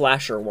the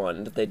slasher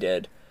one that they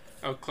did.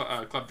 Oh,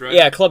 Club Dread?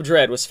 Yeah, Club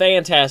Dread was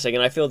fantastic,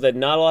 and I feel that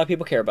not a lot of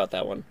people care about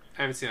that one.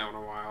 I haven't seen that one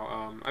in a while.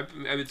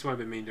 It's one I've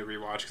been meaning to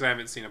rewatch, because I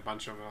haven't seen a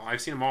bunch of them. I've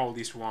seen them all at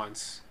least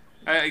once.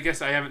 I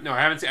guess I haven't. No,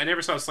 I haven't seen. I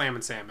never saw Slam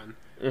and Salmon.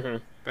 Mm-hmm.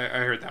 But I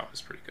heard that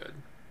was pretty good.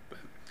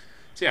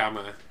 So yeah, I'm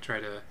gonna try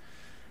to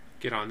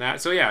get on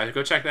that. So yeah,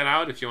 go check that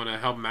out if you want to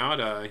help them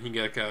out. You can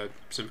get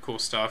some cool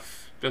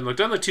stuff. Doesn't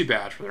look too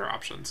bad for their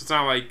options. It's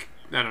not like,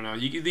 I don't know.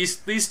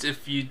 At least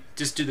if you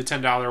just do the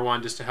 $10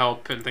 one just to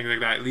help and things like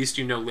that, at least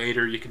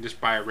later you can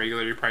just buy a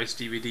regularly priced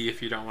DVD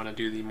if you don't want to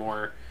do the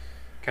more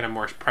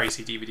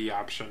pricey DVD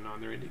option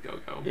on their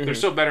Indiegogo. Mm-hmm. They're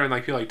still better than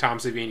people like Tom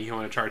Savini who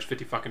want to charge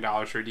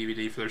 $50 for a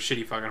DVD for their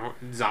shitty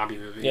fucking zombie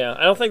movie. Yeah,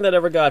 I don't think that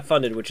ever got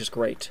funded, which is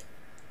great.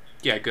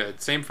 Yeah, good.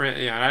 Same for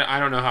I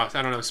don't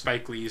know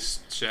Spike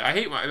Lee's shit.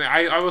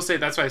 I will say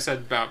that's what I said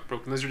about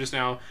Broken Lizard just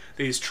now.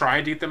 They just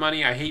tried to get the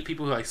money. I hate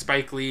people who like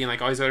Spike Lee and like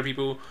all these other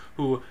people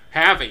who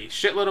have a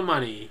shitload of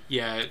money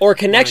yet or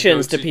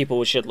connections to people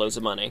with shitloads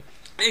of money.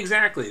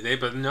 Exactly. They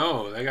got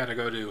to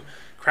go to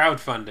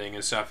crowdfunding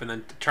and stuff, and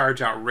then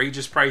charge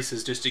outrageous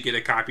prices just to get a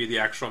copy of the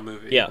actual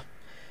movie. Yeah.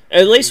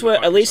 At least when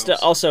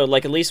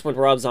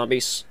Rob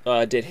Zombie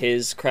did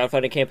his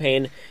crowdfunding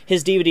campaign,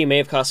 his DVD may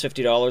have cost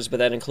 $50, but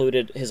that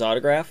included his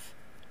autograph.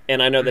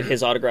 And I know that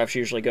his autographs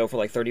usually go for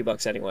like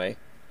 $30 anyway.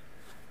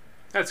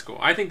 That's cool.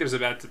 I think that's a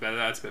bit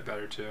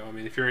better too. I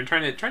mean, if you're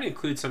trying to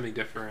include something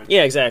different.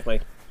 Yeah,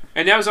 exactly.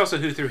 And that was also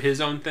through his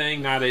own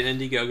thing, not an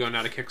Indiegogo,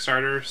 not a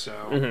Kickstarter.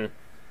 So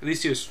at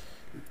least he was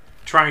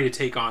trying to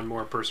take on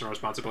more personal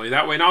responsibility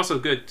that way, and also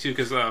good too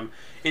because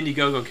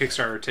Indiegogo and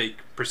Kickstarter take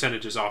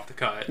percentages off the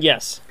cut.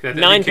 Yes,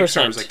 9%.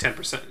 Kickstarter was like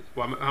 10%.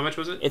 Well, how much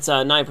was it? It's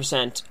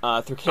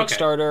 9% through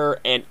Kickstarter,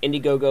 and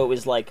Indiegogo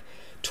is like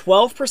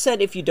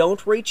 12% if you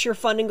don't reach your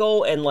funding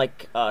goal, and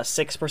like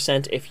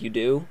 6% if you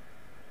do.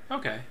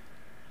 Okay.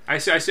 I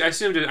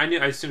assumed it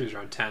was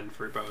around 10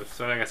 for both,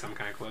 so I guess I'm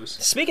kind of close.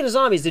 Speaking of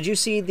zombies, did you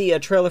see the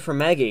trailer for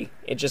Maggie?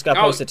 It just got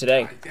posted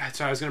today. That's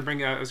what I was gonna bring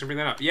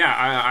that up. Yeah,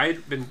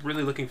 I've been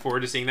really looking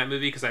forward to seeing that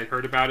movie because I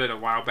heard about it a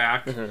while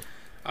back.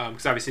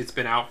 Because obviously it's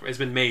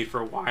been made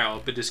for a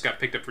while, but just got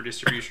picked up for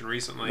distribution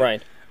recently.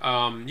 Right.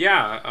 I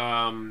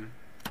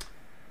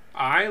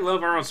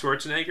love Arnold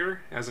Schwarzenegger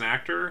as an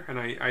actor, and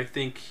I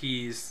think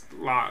he's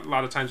a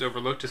lot of times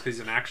overlooked just because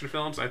he's in action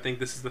films. I think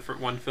this is the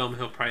one film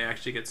he'll probably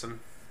actually get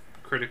some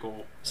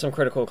critical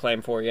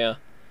acclaim for. Yeah,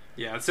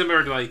 it's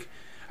similar to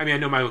I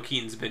know Michael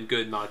Keaton's been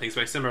good in a lot of things,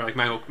 but similar like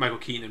Michael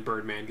Keaton and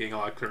Birdman getting a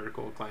lot of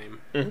critical acclaim.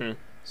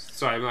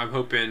 So I'm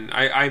hoping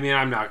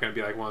I'm not going to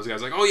be like one of those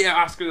guys like, oh yeah,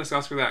 Oscar this,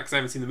 Oscar that, because I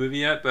haven't seen the movie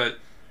yet, but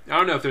I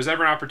don't know if there's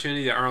ever an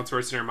opportunity that Arnold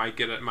Schwarzenegger might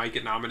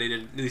get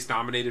nominated, at least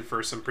nominated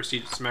for some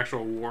actual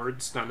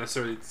awards, not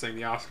necessarily saying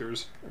the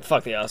Oscars.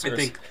 Fuck the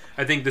Oscars.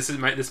 I think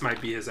this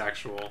might be his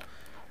actual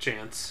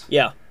chance.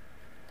 Yeah.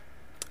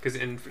 Because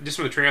just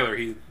from the trailer,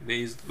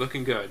 he's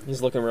looking good.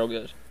 He's looking real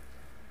good.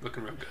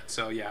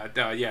 So yeah,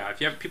 if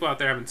you have people out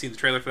there haven't seen the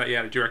trailer for that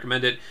yet, I do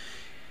recommend it.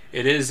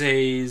 It is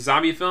a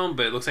zombie film,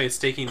 but it looks like it's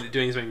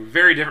doing something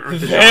very different.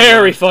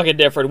 Very fucking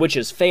different, which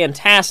is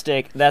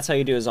fantastic. That's how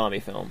you do a zombie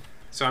film.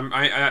 So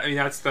I mean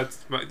that's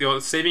the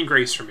old saving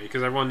grace for me,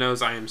 because everyone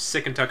knows I am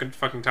sick and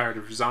fucking tired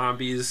of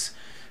zombies.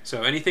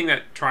 So anything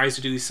that tries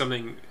to do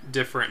something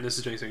different, and this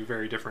is doing something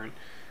very different,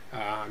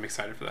 I'm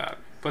excited for that.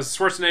 Plus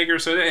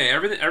Schwarzenegger, so hey,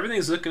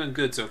 everything's looking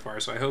good so far.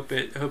 So I hope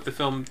the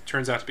film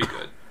turns out to be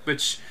good.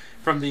 Which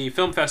from the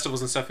film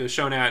festivals and stuff it's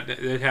shown at,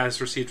 it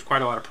has received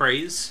quite a lot of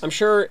praise. I'm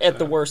sure at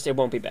the worst it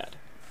won't be bad.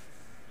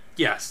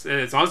 Yes,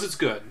 as long as it's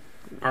good.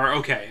 Or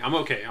okay. I'm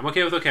okay. I'm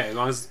okay with okay as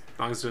long as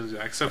it doesn't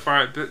back. So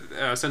far,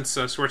 since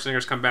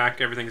Schwarzenegger's come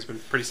back, everything's been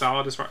pretty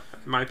solid, as far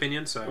in my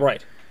opinion. So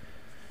Right.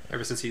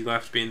 ever since he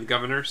left being the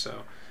governor,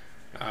 so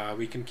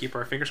we can keep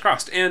our fingers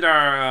crossed. And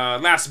our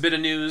last bit of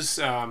news: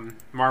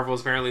 Marvel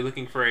is apparently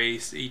looking for a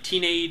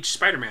teenage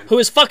Spider-Man. Who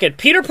is fucking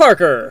Peter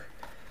Parker?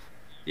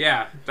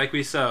 Yeah, like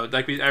we said,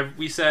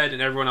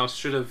 and everyone else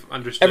should have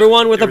understood.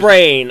 Everyone with a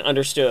brain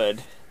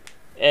understood.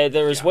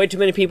 There was way too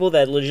many people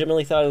that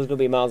legitimately thought it was going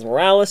to be Miles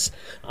Morales.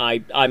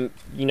 I'm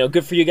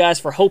good for you guys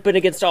for hoping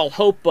against all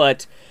hope,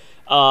 but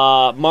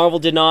Marvel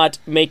did not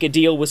make a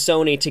deal with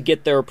Sony to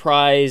get their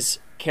prize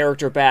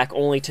character back,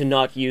 only to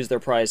not use their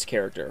prized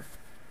character.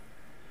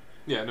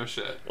 Yeah, no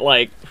shit.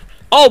 Like,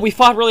 oh, we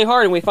fought really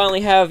hard and we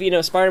finally have,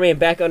 Spider-Man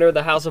back under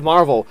the House of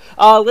Marvel.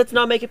 Let's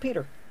not make it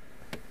Peter.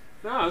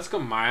 No, let's go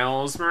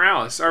Miles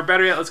Morales. Or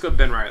better yet, let's go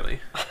Ben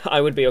Reilly.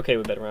 I would be okay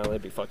with Ben Reilly.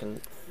 That'd be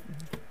fucking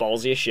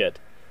ballsy as shit.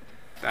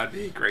 That'd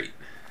be great.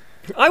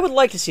 I would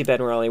like to see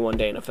Ben Reilly one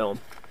day in a film.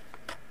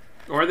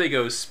 Or they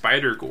go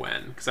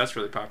Spider-Gwen, because that's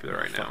really popular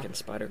right now. Fucking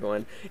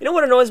Spider-Gwen. You know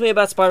what annoys me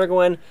about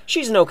Spider-Gwen?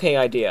 She's an okay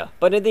idea.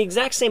 But in the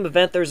exact same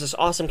event, there's this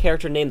awesome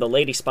character named the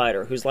Lady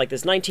Spider, who's like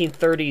this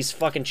 1930s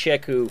fucking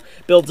chick who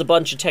builds a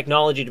bunch of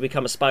technology to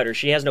become a spider.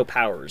 She has no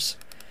powers.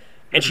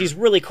 And she's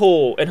really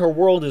cool, and her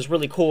world is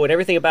really cool, and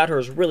everything about her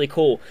is really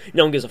cool.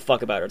 No one gives a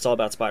fuck about her. It's all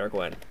about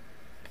Spider-Gwen.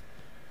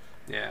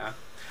 Yeah.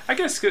 I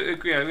guess,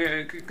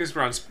 because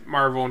we're on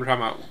Marvel and we're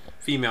talking about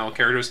female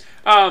characters.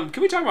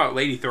 Can we talk about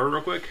Lady Thor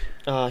real quick?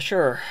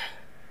 Sure.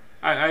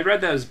 I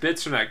read those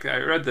bits from that. I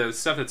read the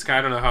stuff that's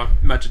I don't know how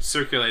much it's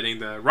circulating.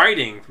 The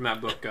writing from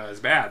that book is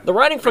bad. The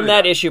writing from really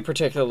that bad. issue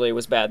particularly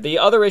was bad. The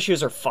other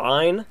issues are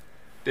fine.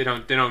 They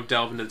don't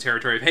delve into the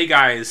territory of, hey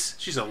guys,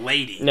 she's a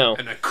lady. No.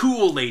 And a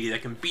cool lady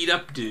that can beat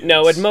up dudes.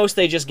 No, at most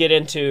they just get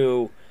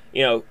into,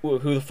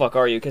 who the fuck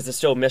are you? Because it's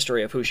still a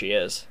mystery of who she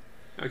is.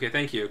 Okay,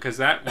 thank you. Because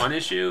that one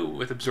issue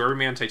with Absorber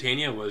Man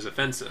Titania was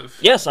offensive.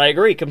 Yes, I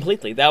agree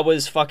completely. That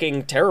was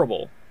fucking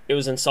terrible. It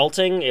was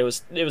insulting. It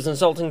was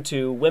insulting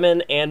to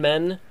women and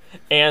men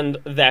and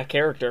that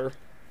character.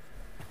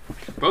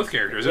 Both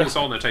characters. It was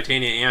insulting to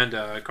Titania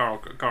and Carl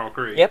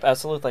Curry. Yep,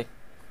 absolutely.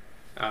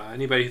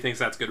 Anybody who thinks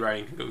that's good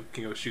writing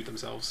can go shoot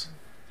themselves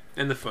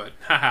in the foot.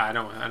 Haha!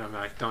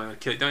 Don't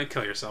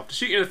kill yourself. Just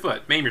shoot you in the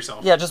foot. Maim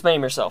yourself. Yeah, just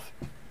maim yourself.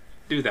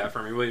 Do that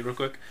for me, will you, real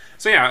quick?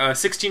 So yeah, a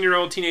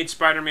 16-year-old teenage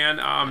Spider-Man.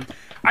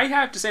 I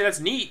have to say that's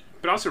neat,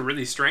 but also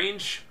really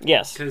strange.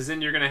 Yes. Because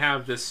then you're gonna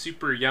have this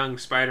super young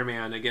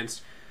Spider-Man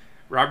against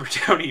Robert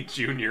Downey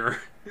Jr.,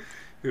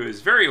 who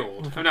is very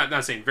old. I'm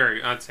not saying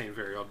very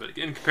old, but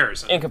in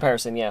comparison. In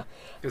comparison, yeah.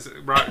 Because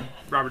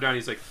Robert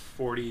Downey's like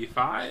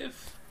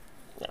 45.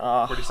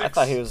 46? I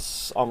thought he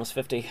was almost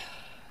 50.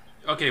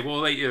 Okay,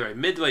 well,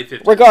 mid to late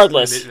 50s.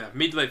 Regardless.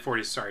 Mid to late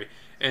 40s, sorry.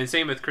 And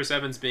same with Chris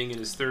Evans being in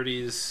his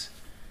 30s.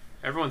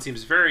 Everyone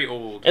seems very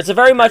old. It's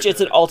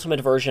an ultimate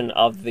version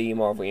of the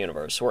Marvel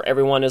Universe, where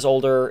everyone is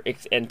older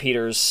and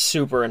Peter's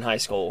super in high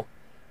school.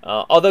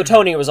 Although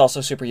Tony was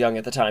also super young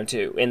at the time,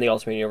 too, in the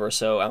Ultimate Universe,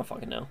 so I don't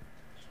fucking know.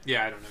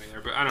 Yeah, I don't know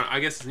either, but I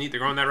guess it's neat they're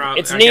going that route.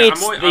 It's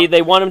neat.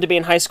 They want him to be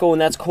in high school, and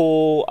that's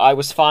cool. I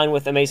was fine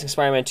with Amazing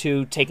Spider-Man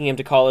 2 taking him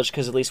to college,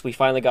 because at least we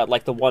finally got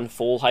like the one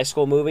full high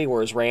school movie,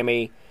 whereas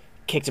Raimi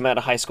kicked him out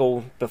of high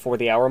school before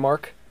the hour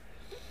mark.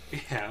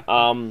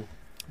 Yeah.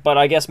 But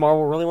I guess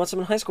Marvel really wants him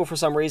in high school for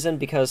some reason,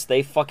 because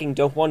they fucking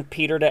don't want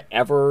Peter to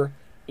ever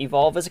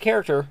evolve as a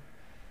character.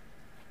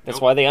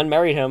 That's why they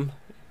unmarried him.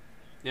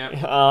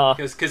 Yeah,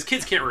 because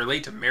kids can't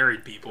relate to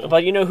married people.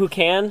 But you know who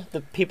can?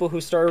 The people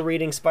who started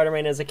reading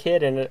Spider-Man as a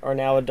kid and are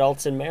now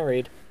adults and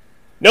married.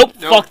 Nope.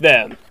 Fuck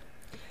them.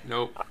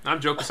 Nope.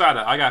 I'm Joe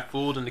Quesada. I got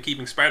fooled into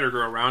keeping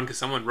Spider-Girl around because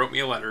someone wrote me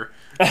a letter.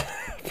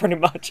 Pretty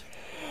much.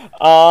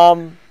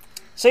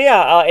 So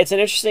yeah, it's an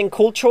interesting,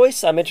 cool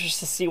choice. I'm interested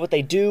to see what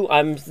they do.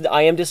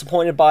 I am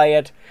disappointed by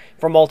it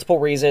for multiple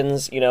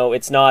reasons.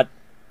 It's not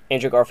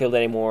Andrew Garfield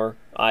anymore.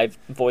 I've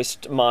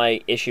voiced my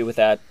issue with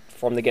that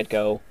from the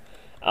get-go.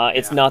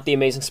 It's not the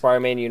Amazing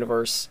Spider-Man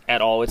universe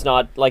at all. It's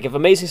not, like, if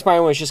Amazing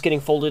Spider-Man was just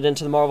getting folded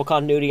into the Marvel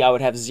continuity, I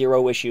would have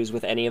zero issues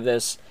with any of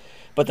this.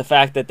 But the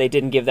fact that they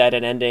didn't give that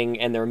an ending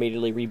and they're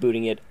immediately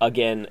rebooting it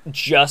again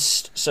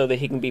just so that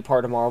he can be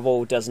part of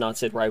Marvel does not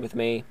sit right with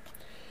me.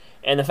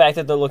 And the fact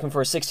that they're looking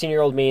for a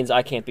 16-year-old means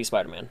I can't be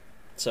Spider-Man.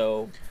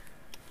 So...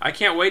 I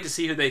can't wait to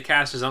see who they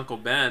cast as Uncle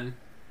Ben.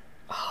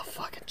 Oh,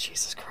 fucking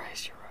Jesus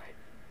Christ, you're right.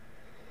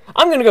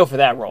 I'm gonna go for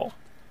that role.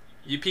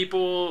 You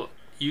people...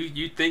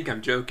 You think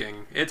I'm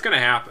joking. It's going to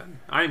happen.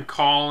 I'm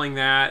calling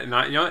that. And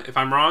if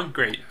I'm wrong,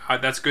 great.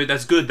 That's good.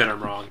 That's good that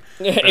I'm wrong.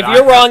 If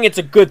you're wrong, it's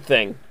a good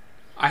thing.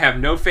 I have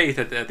no faith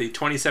that the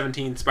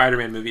 2017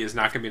 Spider-Man movie is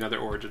not going to be another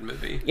origin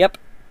movie. Yep.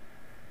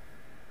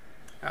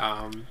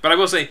 But I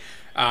will say,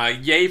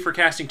 yay for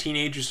casting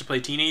teenagers to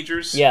play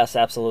teenagers. Yes,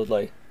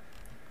 absolutely.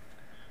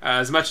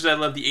 As much as I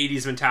love the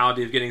 80s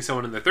mentality of getting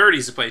someone in their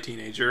 30s to play a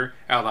teenager,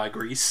 a la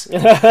Grease.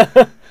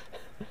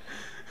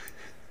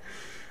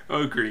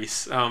 Oh,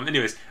 Grease.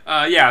 Anyways,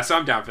 yeah, so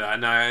I'm down for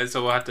that. And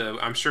so we'll have to,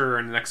 I'm sure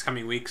in the next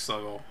coming weeks,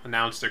 they'll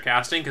announce their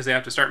casting because they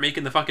have to start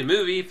making the fucking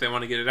movie if they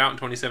want to get it out in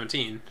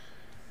 2017.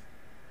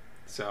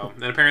 So,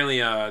 and apparently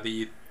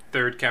the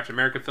third Captain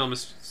America film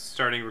is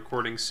starting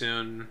recording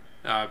soon.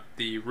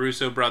 The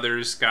Russo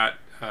brothers got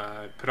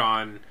put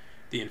on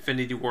the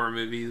Infinity War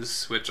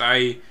movies, which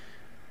I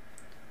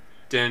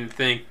didn't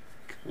think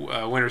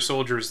Winter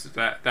Soldier was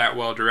that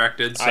well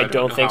directed. So I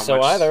don't think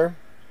so either.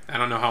 I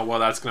don't know how well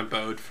that's going to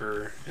bode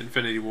for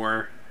Infinity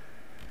War.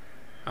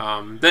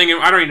 Then again,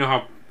 I don't even know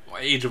how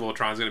Age of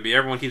Ultron is going to be.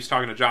 Everyone keeps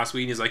talking to Joss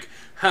Whedon. He's like,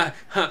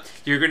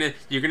 you're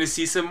gonna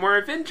see some more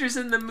Avengers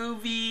in the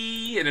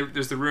movie. And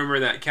there's the rumor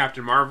that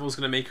Captain Marvel is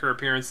going to make her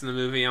appearance in the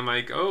movie. I'm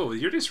like, oh,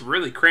 you're just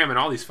really cramming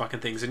all these fucking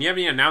things, and you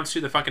haven't even announced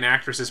who the fucking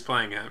actress is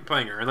playing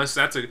her, unless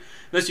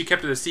you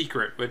kept it a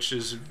secret, which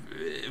is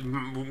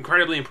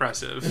incredibly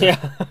impressive.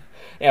 Yeah,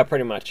 yeah,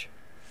 pretty much.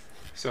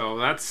 So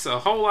that's a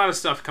whole lot of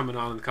stuff coming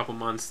on in a couple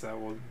months that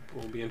will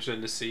be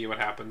interesting to see what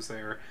happens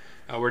there.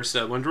 We're just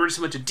a bunch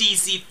of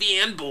DC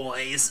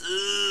fanboys.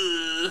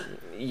 Ugh.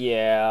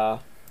 Yeah,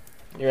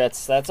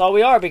 that's all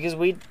we are because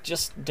we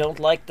just don't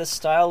like this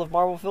style of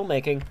Marvel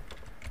filmmaking.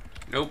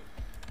 Nope.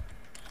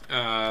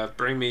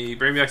 Bring me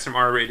back some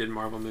R-rated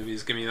Marvel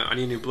movies. I need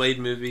a new Blade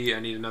movie.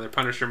 I need another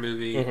Punisher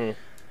movie. Mm-hmm.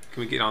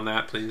 Can we get on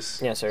that,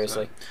 please? Yeah,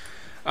 seriously. So,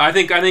 I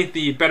think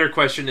the better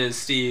question is,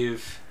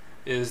 Steve,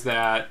 is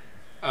that.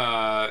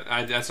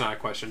 That's not a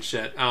question.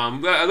 Shit.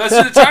 Let's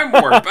do the time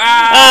warp.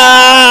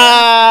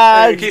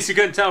 In case you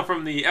couldn't tell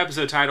from the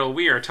episode title,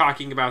 we are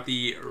talking about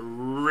the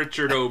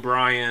Richard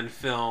O'Brien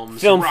film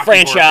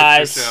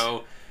franchise.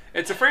 Show.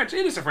 It's a franchise.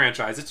 It is a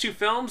franchise. It's two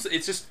films.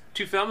 It's just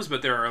two films,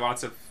 but there are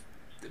lots of.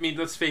 I mean,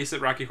 let's face it.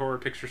 Rocky Horror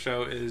Picture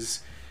Show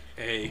is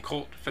a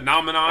cult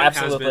phenomenon.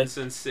 Absolutely. It has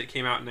been since it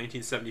came out in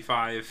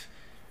 1975,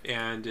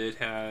 and it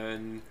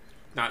had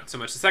not so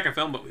much the second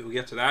film, but we will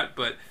get to that.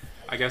 But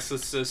I guess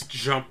let's just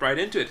jump right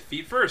into it.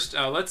 Feet first.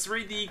 Let's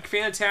read the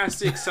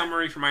fantastic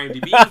summary from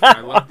IMDb.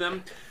 I love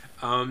them.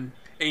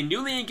 A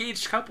newly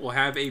engaged couple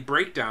have a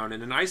breakdown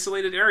in an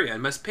isolated area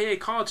and must pay a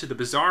call to the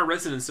bizarre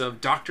residence of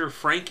Dr.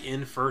 Frank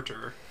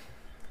Infurter.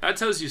 That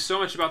tells you so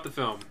much about the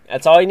film.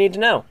 That's all you need to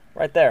know,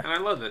 right there. And I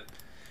love it.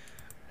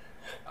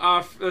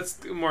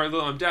 Let's more a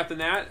little in depth than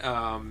that.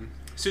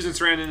 Susan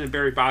Sarandon and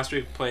Barry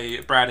Bostwick play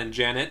Brad and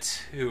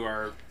Janet, who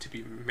are to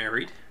be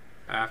married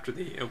after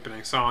the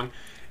opening song.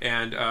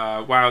 And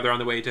while they're on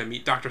the way to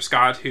meet Dr.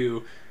 Scott,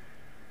 who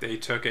they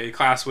took a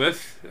class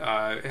with,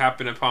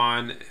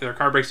 their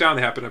car breaks down.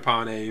 They happen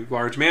upon a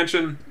large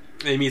mansion.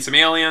 They meet some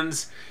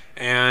aliens,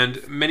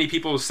 and many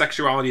people's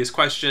sexuality is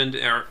questioned,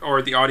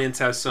 or the audience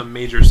has some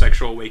major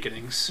sexual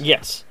awakenings.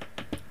 Yes,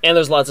 and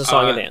there's lots of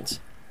song and dance.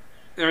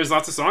 There's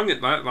lots of song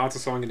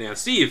and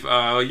dance. Steve,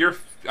 I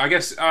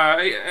guess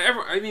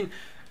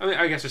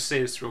just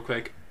say this real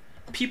quick.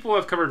 People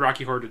have covered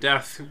Rocky Horror to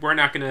death. We're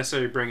not going to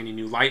necessarily bring any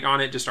new light on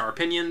it, just our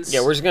opinions.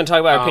 Yeah, we're just going to talk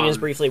about our opinions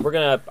briefly.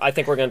 I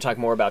think we're going to talk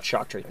more about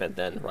shock treatment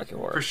than Rocky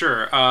Horror. For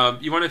sure.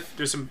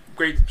 There's some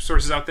great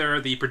sources out there.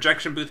 The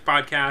Projection Booth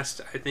podcast,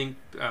 I think,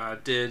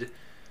 they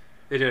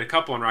did a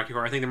couple on Rocky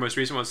Horror. I think the most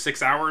recent one was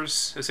 6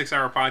 hours, a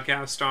 6-hour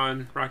podcast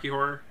on Rocky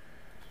Horror.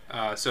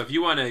 So if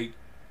you want to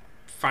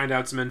find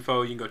out some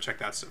info, you can go check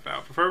that stuff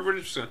out. But we're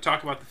just going to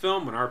talk about the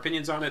film and our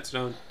opinions on it, so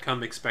don't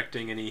come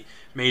expecting any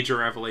major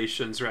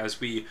revelations as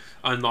we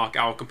unlock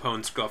Al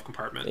Capone's glove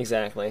compartment.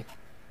 Exactly.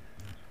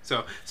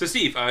 So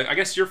Steve, I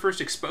guess your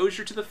first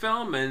exposure to the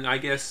film, and I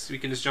guess we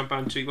can just jump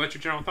on to what's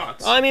your general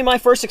thoughts? I mean, my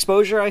first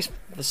exposure, I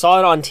saw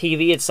it on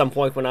TV at some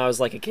point when I was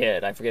like a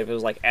kid. I forget if it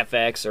was like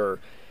FX or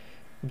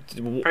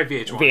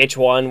probably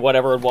VH1,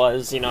 whatever it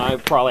was. You know, I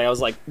was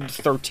like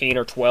 13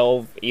 or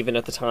 12 even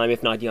at the time,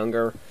 if not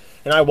younger.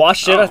 And I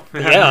watched it.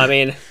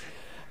 Oh.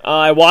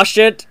 I watched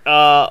it.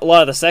 A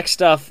lot of the sex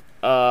stuff,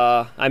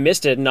 I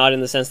missed it, not in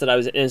the sense that I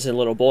was an innocent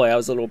little boy. I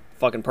was a little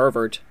fucking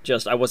pervert.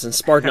 Just I wasn't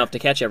smart enough to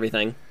catch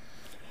everything.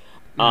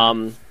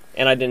 And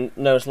I didn't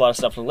notice a lot of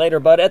stuff until later.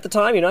 But at the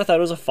time, I thought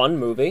it was a fun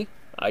movie.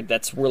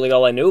 That's really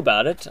all I knew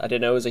about it. I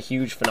didn't know it was a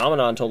huge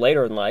phenomenon until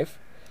later in life.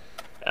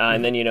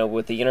 And then,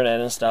 with the internet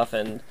and stuff,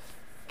 and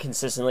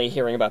consistently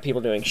hearing about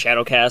people doing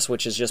shadowcasts,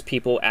 which is just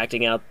people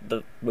acting out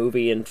the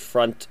movie in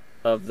front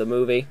of the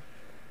movie.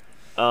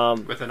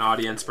 With an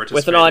audience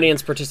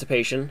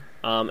participation.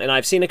 And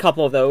I've seen a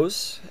couple of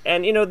those,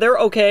 and they're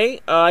okay.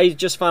 I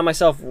just find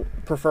myself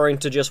preferring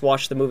to just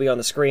watch the movie on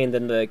the screen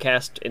than the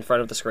cast in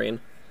front of the screen.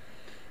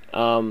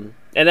 And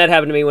that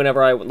happened to me whenever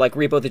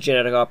Repo the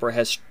Genetic Opera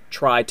has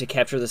tried to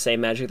capture the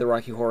same magic that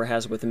Rocky Horror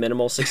has with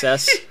minimal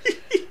success.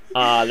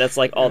 That's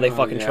all they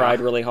tried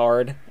really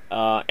hard.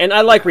 And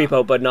I like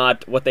Repo, but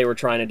not what they were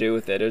trying to do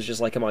with it. It was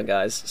just come on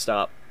guys,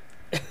 stop.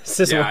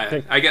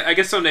 I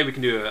guess someday we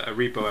can do a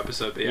Repo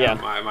episode.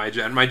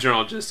 But my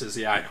general gist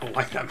is I don't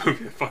like that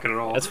movie fucking at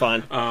all. That's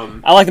fine.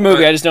 I like the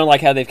movie. I just don't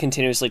like how they've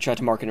continuously tried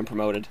to market and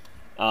promote it.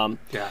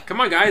 Yeah,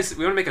 come on, guys.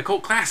 We want to make a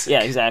cult classic.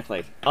 Yeah,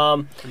 exactly.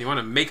 And you want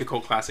to make a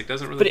cult classic,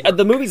 doesn't really work.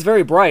 The movie's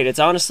very bright. It's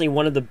honestly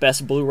one of the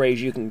best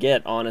Blu-rays you can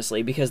get,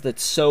 honestly, because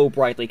it's so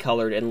brightly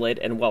colored and lit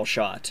and well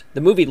shot.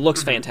 The movie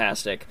looks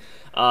fantastic.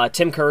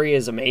 Tim Curry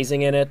is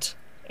amazing in it,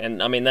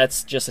 and I mean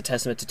that's just a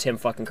testament to Tim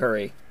fucking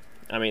Curry.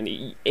 I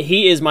mean,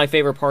 he is my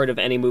favorite part of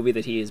any movie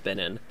that he has been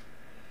in.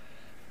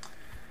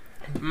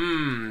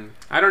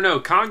 I don't know.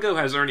 Congo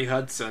has Ernie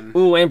Hudson.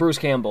 Ooh, and Bruce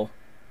Campbell.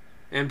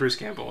 And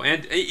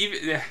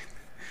even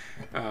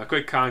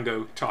quick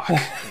Congo talk.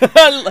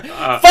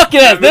 Fuck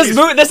it!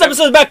 This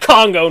episode's about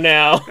Congo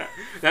now.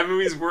 That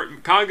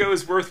Congo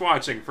is worth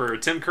watching for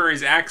Tim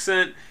Curry's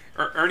accent,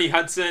 Ernie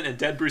Hudson, and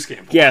dead Bruce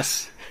Campbell.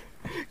 Yes,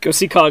 go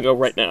see Congo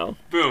right now.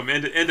 Boom.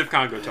 End of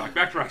Congo talk.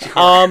 Back to Rocky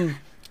Horror.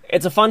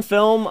 It's a fun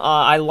film.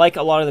 I like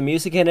a lot of the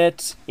music in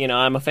it. You know,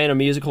 I'm a fan of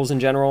musicals in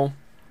general.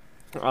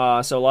 So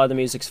a lot of the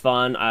music's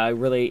fun. I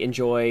really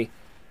enjoy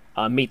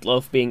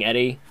Meatloaf being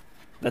Eddie.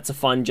 That's a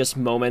fun just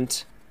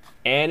moment.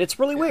 And it's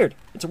really weird.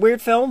 It's a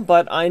weird film,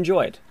 but I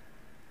enjoy it.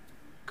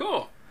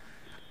 Cool.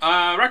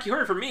 Rocky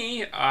Horror for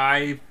me,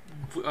 I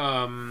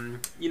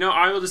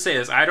will just say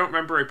this. I don't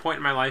remember a point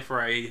in my life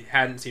where I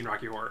hadn't seen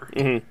Rocky Horror.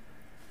 Mm-hmm.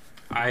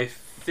 I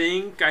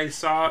think I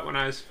saw it when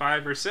I was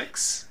 5 or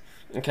 6.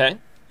 Okay.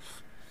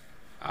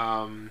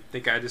 My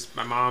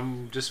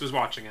mom just was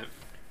watching it,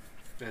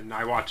 and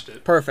I watched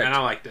it. Perfect. And I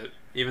liked it,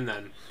 even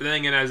then. But then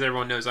again, as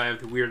everyone knows, I have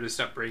the weirdest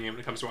upbringing when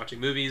it comes to watching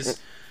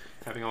movies,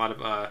 having a lot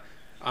of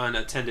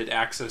unattended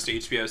access to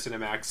HBO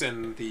Cinemax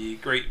and the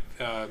great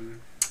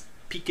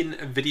Pekin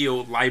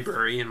Video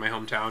Library in my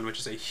hometown, which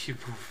is a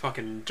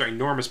fucking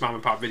ginormous mom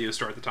and pop video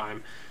store at the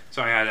time.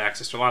 So I had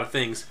access to a lot of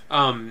things.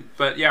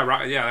 But yeah,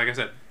 like I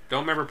said,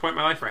 don't remember a point in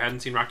my life where I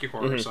hadn't seen Rocky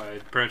Horror. So I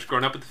pretty much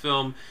grown up with the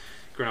film,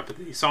 grown up with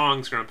the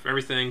songs, grown up with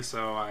everything.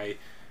 So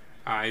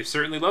I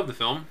certainly love the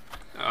film.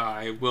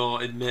 I will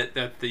admit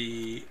that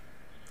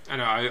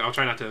I'll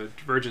try not to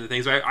diverge into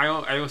things, but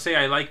I will say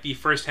I like the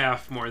first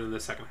half more than the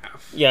second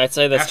half. Yeah, I'd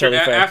say that's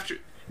totally fair.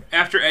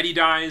 After Eddie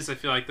dies, I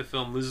feel like the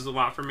film loses a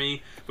lot for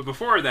me. But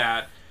before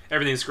that,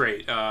 everything's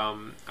great.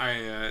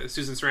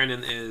 Susan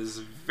Sarandon is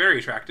very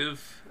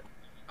attractive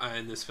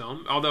in this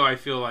film. Although I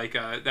feel like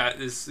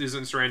that is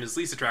Susan Sarandon's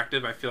least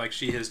attractive. I feel like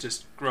she has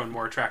just grown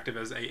more attractive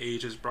as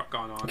age has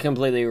gone on.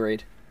 Completely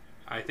agreed.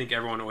 I think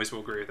everyone always will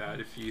agree with that.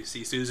 If you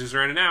see Susan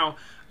Sarandon now,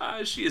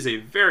 she is a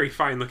very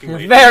fine-looking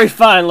lady. Very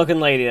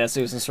fine-looking lady, that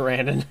Susan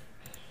Sarandon.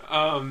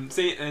 And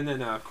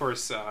then, of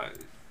course,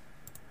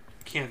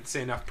 can't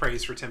say enough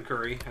praise for Tim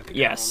Curry. I think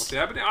yes.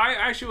 Everyone will say that. But I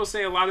actually will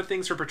say a lot of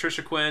things for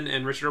Patricia Quinn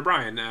and Richard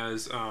O'Brien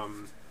as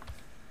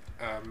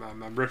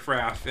Riff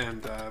Raff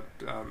and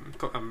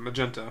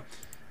Magenta.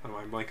 I don't know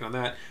why I'm blanking on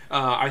that.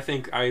 I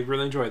think I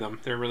really enjoy them.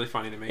 They're really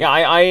funny to me.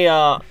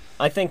 Yeah,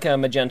 I think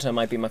Magenta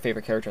might be my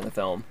favorite character in the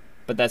film,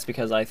 but that's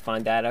because I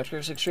find that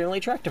actress extremely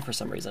attractive for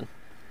some reason.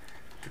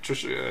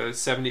 Patricia,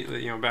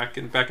 70, back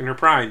in her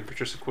prime,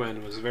 Patricia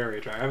Quinn was very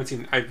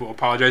attractive. I will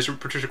apologize for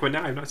Patricia Quinn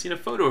now. I've not seen a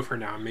photo of her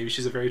now. Maybe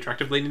she's a very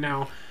attractive lady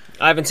now.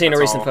 I haven't seen a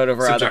recent photo of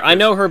her either. I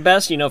know her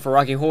best, for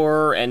Rocky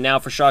Horror, and now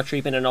for Shock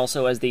Treatment, and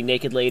also as the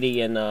naked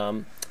lady in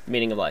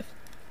Meaning of Life.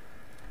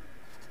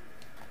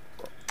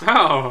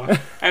 Oh, I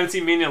haven't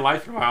seen Meaning of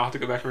Life in a while. I'll have to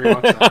go back and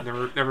rewatch that.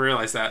 Never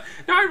realized that.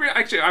 No,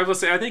 I will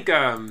say, I think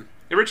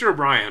Richard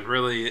O'Brien,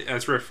 really,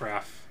 as Riff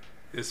Raff,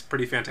 is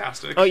pretty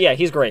fantastic. Oh, yeah,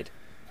 he's great.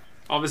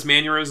 All of his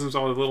mannerisms,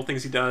 all the little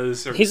things he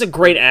does. He's a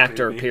great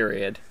actor,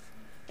 period.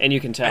 And you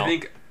can tell.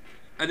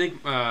 I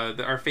think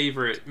our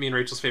favorite, me and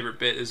Rachel's favorite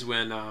bit is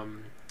when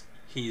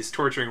he's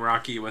torturing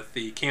Rocky with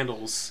the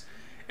candles,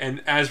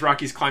 and as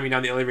Rocky's climbing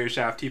down the elevator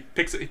shaft, he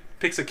picks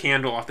a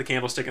candle off the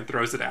candlestick and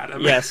throws it at him.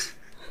 Yes.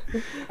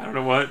 I don't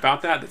know what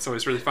about that. That's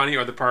always really funny.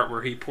 Or the part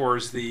where he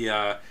pours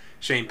the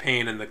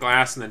champagne in the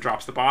glass and then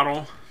drops the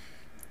bottle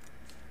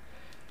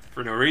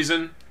for no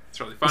reason. It's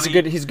really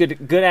funny. He's a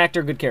good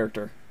actor, good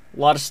character. A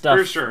lot of stuff,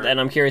 for sure.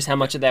 And I'm curious how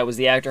much of that was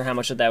the actor, how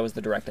much of that was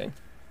the directing.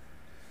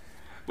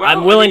 Well,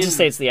 I'm willing to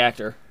say it's the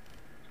actor.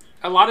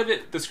 A lot of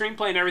it, the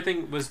screenplay and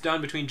everything, was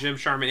done between Jim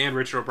Sharman and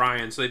Richard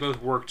O'Brien, so they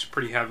both worked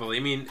pretty heavily. I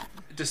mean,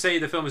 to say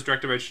the film is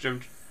directed by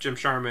Jim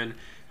Sharman,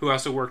 who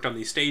also worked on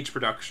the stage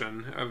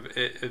production of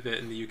it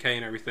in the UK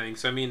and everything.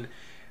 So, I mean,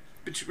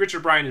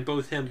 Richard O'Brien and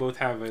both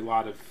have a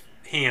lot of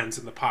hands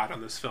in the pot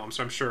on this film,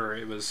 so I'm sure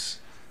it was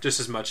just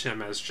as much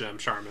him as Jim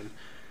Sharman.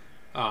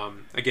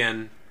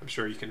 Again, I'm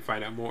sure you can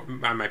find out more.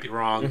 I might be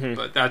wrong,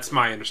 but that's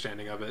my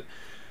understanding of it.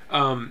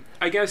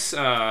 I guess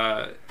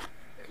as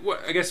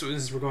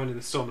we're going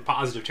to still in the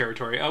positive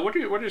territory, what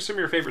are some of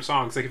your favorite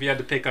songs? Like, if you had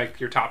to pick like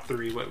your top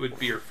 3, what would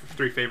be your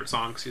 3 favorite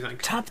songs, you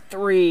think? Top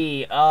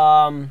 3,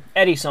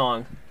 Eddie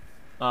song,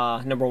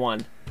 number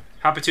 1.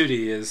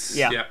 Hapatootie is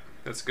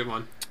that's a good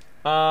one.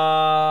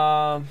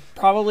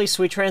 Probably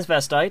Sweet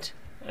Transvestite.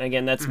 And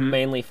again, that's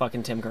mainly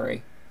fucking Tim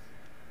Curry.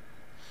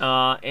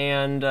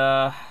 And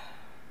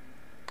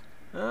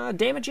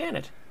Damn It,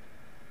 Janet.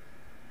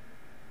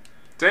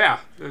 So yeah,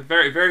 the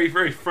very, very,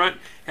 very front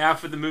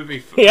half of the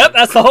movie. Yep,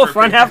 that's the whole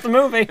front half of the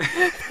movie.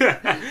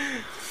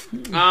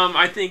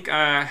 I think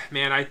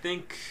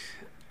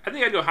I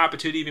think I'd go Hot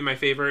Patootie be my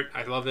favorite.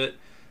 I love it.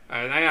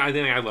 I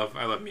think I love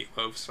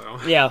Meatloaf. So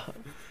Yeah,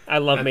 I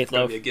love that's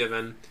gonna Meatloaf. be a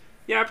given.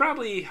 Yeah,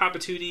 probably Hot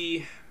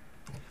Patootie.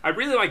 I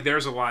really like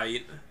There's a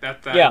Light.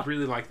 Yeah. I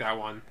really like that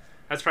one.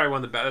 That's probably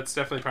one of the better. That's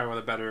definitely probably one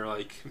of the better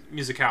like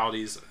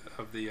musicalities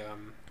of the.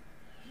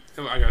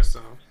 I guess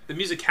so. The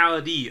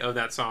musicality of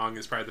that song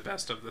is probably the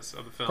best of the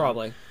film.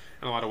 Probably.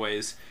 In a lot of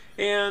ways.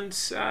 And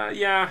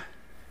yeah,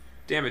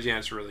 Damn It,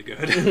 Janet's really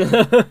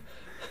good.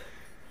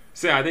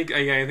 So yeah, I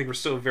think we're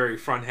still very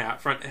front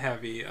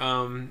heavy.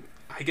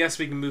 I guess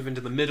we can move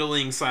into the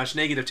middling /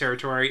 negative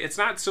territory. It's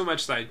not so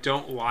much that I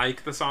don't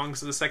like the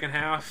songs of the second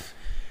half.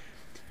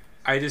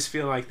 I just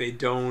feel like they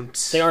aren't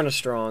as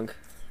strong.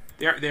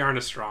 They aren't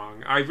as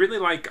strong. I really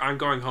like I'm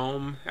Going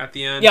Home at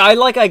the end. Yeah, I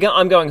like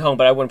I'm Going Home,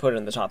 but I wouldn't put it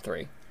in the top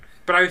 3.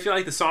 But I feel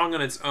like the song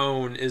on its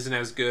own isn't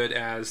as good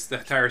as the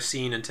entire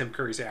scene and Tim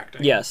Curry's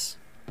acting. Yes.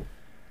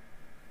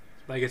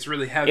 Like, it's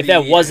really heavy. If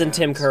that wasn't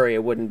Tim Curry,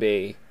 it wouldn't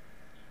be.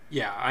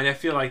 Yeah, and I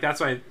feel like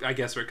that's why, I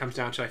guess, what it comes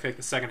down to, I think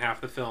the second half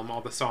of the film,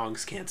 all the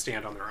songs can't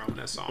stand on their own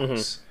as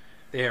songs.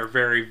 Mm-hmm. They are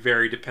very,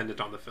 very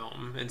dependent on the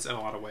film in a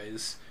lot of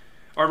ways.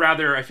 Or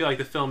rather, I feel like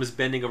the film is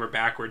bending over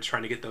backwards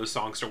trying to get those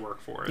songs to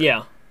work for it.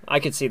 Yeah, I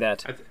could see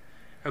that. I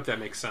hope that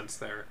makes sense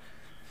there.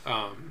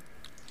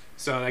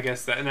 So I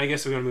guess we're going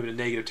to move into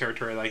negative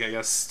territory. Like, I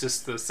guess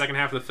just the second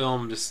half of the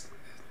film just,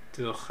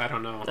 I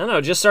don't know. I don't know,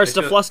 it just starts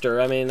to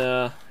fluster. I mean,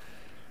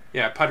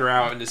 yeah, putter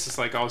out, and it's just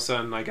like all of a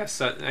sudden, I guess,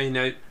 I don't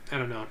know. I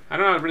don't know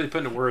how to really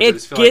put into words. I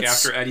just feel like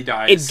after Eddie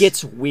dies, it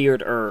gets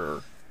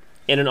weirder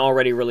in an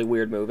already really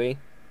weird movie.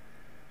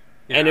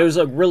 Yeah. And it was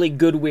a really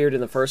good weird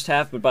in the first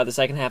half, but by the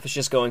second half, it's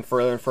just going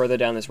further and further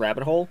down this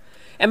rabbit hole.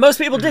 And most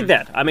people dig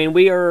that. I mean,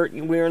 we're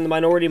in the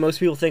minority. Most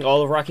people think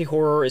all of Rocky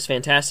Horror is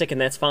fantastic, and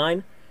that's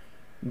fine.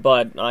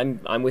 But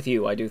I'm with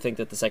you. I do think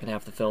that the second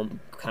half of the film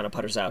kind of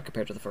putters out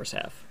compared to the first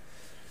half.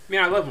 I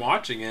mean, I love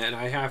watching it, and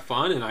I have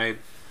fun, and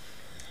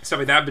stuff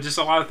like that, but just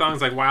a lot of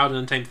songs like Wild and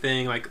Untamed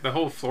Thing, like the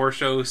whole floor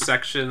show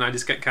section, I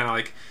just get kind of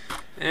like,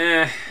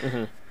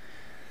 Mm-hmm.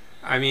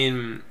 I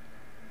mean,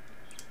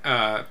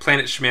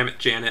 Planet Schmammet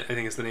Janet, I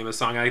think is the name of the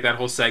song. I like that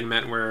whole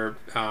segment where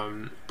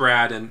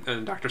Brad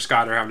and Dr.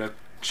 Scott are having to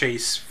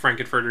chase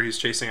Frankenfurter, who's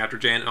chasing after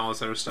Janet and all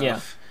this other stuff. Yeah.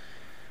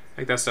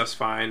 Like, that stuff's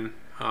fine.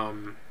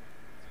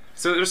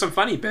 So there's some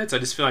funny bits. I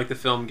just feel like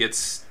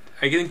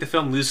I think the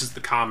film loses the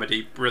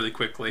comedy really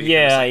quickly.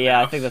 Yeah,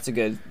 I think that's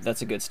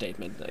a good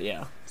statement.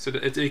 Yeah. So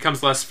it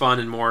becomes less fun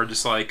and more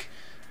just like,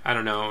 I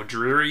don't know,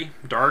 dreary,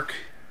 dark,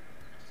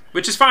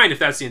 which is fine if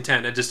that's the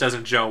intent. It just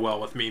doesn't gel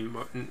well with me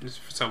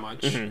so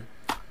much.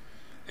 Mm-hmm.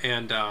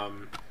 And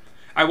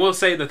I will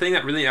say the thing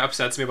that really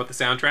upsets me about the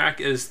soundtrack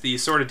is the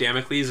Sword of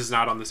Damocles is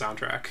not on the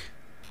soundtrack.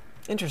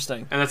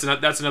 Interesting. And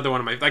that's another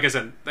one of my, like I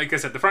said,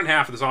 the front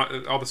half of the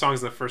song, all the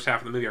songs in the first half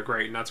of the movie are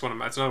great, and that's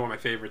another one of my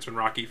favorites when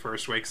Rocky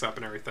first wakes up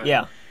and everything.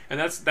 Yeah. And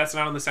that's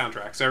not on the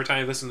soundtrack. So every time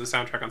I listen to the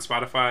soundtrack on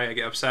Spotify, I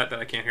get upset that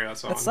I can't hear that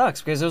song. That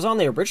sucks because it was on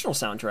the original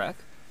soundtrack.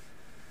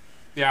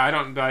 Yeah,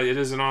 it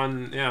isn't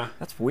on. Yeah.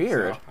 That's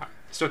weird. So I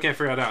still can't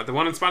figure that out. The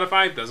one on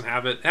Spotify doesn't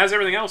have it. It has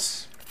everything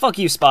else. Fuck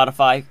you,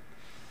 Spotify.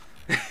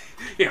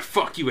 Yeah,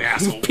 fuck you,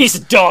 asshole. Piece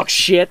of dog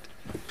shit.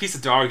 Piece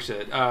of dog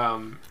shit.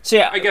 So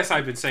yeah, I guess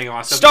I've been saying a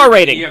lot of stuff. Star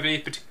rating. Do you have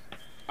any?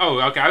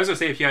 Oh, okay. I was gonna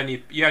say if you had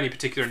any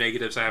particular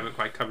negatives I haven't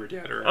quite covered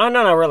yet, or. Oh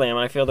no, not really. I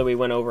mean, I feel that we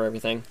went over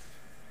everything.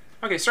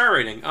 Okay, star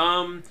rating.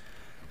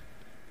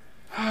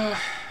 I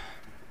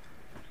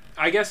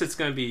guess it's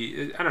gonna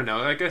be. I don't know.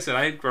 Like I said,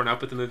 I've grown up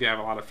with the movie. I have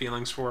a lot of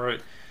feelings for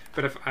it.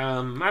 But if I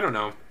don't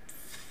know,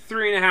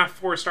 3.5,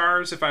 4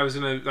 stars. If I was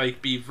gonna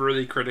be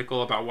really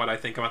critical about what I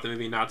think about the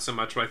movie, not so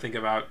much what I think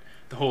about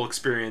the whole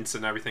experience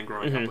and everything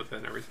growing up with it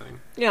and everything.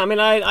 Yeah, I mean,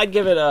 I'd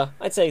give it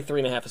I'd say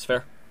 3.5 is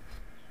fair.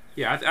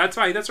 Yeah, that's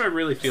what I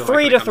really feel.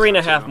 3 to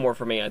 3.5 more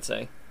for me, I'd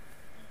say.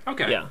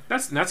 Okay. Yeah,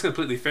 that's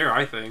completely fair.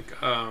 I think.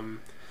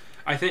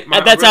 I think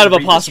that's out of a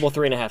possible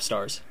 3.5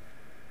 stars.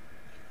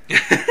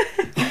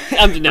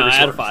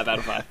 Out of 5. Out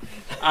of 5.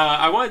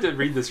 I wanted to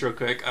read this real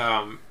quick.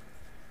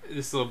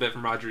 This is a little bit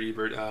from Roger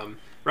Ebert.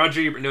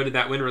 Roger Ebert noted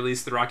that when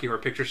released, the Rocky Horror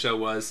Picture Show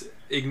was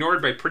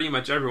ignored by pretty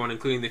much everyone,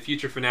 including the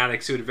future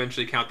fanatics who would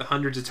eventually count the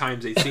hundreds of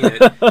times they'd seen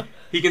it.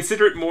 He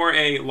considered it more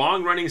a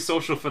long-running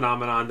social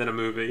phenomenon than a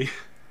movie.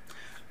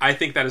 I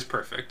think that is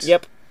perfect.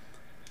 Yep.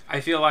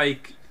 I feel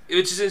like,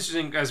 which is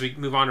interesting as we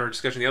move on to our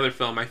discussion of the other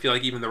film, I feel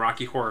like even the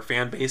Rocky Horror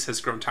fan base has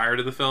grown tired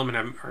of the film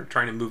and are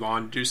trying to move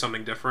on, do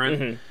something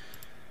different.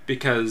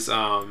 Because,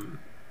 I'm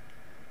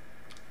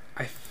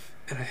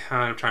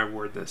trying to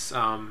word this.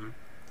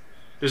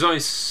 There's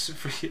only,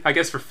 I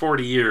guess, for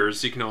 40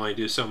 years you can only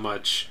do so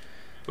much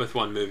with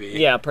one movie.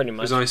 Yeah, pretty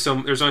much.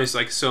 There's only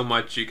so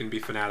much you can be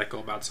fanatical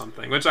about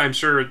something, which I'm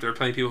sure there are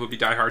plenty of people who will be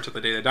diehard till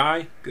the day they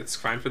die. It's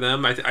fine for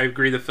them. I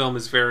agree the film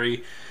is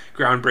very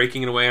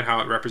groundbreaking in a way on how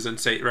it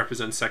represents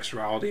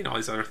sexuality and all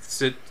these other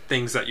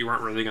things that you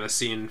weren't really going to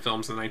see in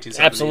films in the 1970s.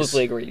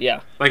 Absolutely agreed.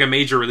 Yeah. Like a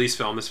major release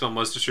film. This film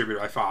was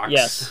distributed by Fox.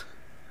 Yes.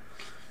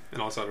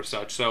 And all this other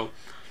such. So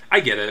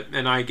I get it,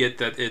 and I get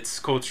that it's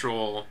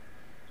cultural.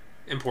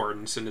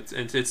 importance, and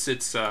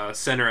its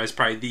center as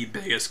probably the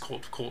biggest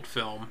cult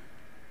film.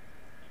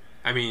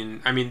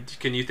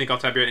 Can you think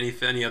off the top of your head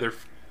any other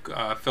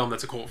film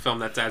that's a cult film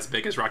that's as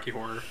big as Rocky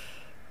Horror?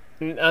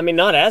 I mean,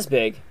 not as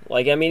big.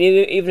 Like, I mean,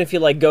 even if you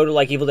like go to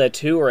like Evil Dead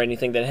 2 or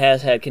anything that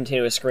has had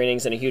continuous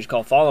screenings and a huge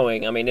cult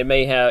following, I mean, it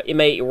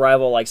may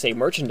rival like say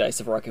merchandise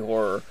of Rocky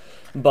Horror,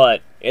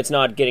 but it's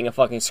not getting a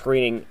fucking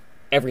screening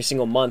every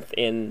single month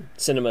in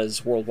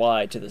cinemas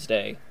worldwide to this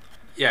day.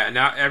 Yeah,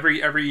 now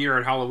every year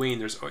at Halloween,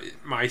 there's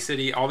my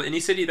city,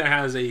 any city that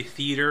has a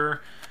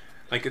theater,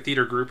 like a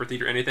theater group or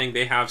theater anything,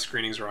 they have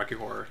screenings of Rocky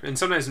Horror, and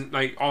sometimes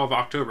like all of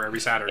October, every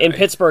Saturday. In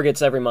Pittsburgh,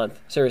 it's every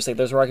month. Seriously,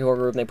 there's a Rocky Horror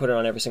group, and they put it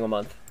on every single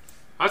month.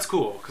 That's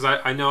cool, because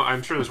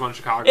I'm sure there's one in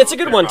Chicago. It's a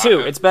good one, too.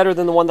 It's better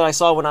than the one that I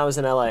saw when I was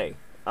in L.A.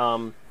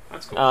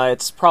 That's cool.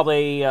 It's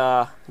probably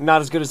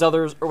not as good as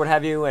others, or what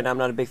have you, and I'm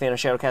not a big fan of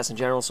Shadowcast in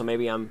general, so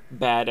maybe I'm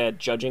bad at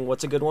judging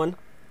what's a good one.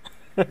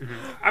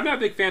 I'm not a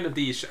big fan of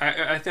these.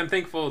 I'm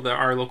thankful that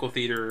our local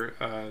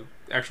theater,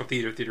 actual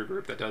theater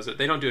group that does it,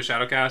 they don't do a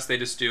Shadowcast, they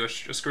just do a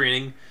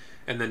screening,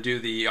 and then do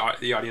the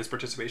audience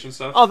participation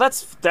stuff. Oh,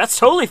 that's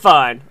totally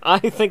fine. I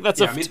think that's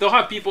they'll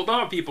have people,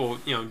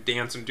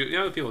 dance and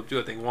do, people do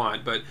what they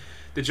want, but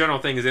the general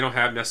thing is they don't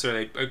have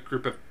necessarily a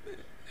group of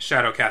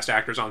Shadowcast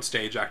actors on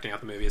stage acting out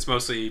the movie. It's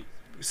mostly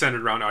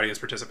centered around audience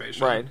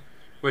participation, right?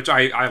 Which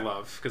I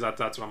love, because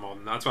that's what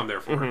I'm there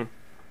for. Mm-hmm.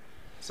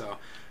 So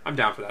I'm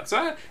down for that.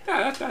 So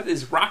that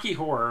is Rocky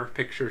Horror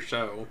Picture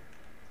Show.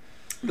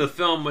 The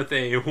film, with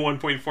a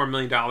 $1.4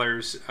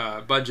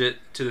 million budget,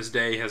 to this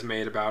day has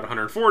made about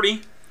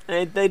 140.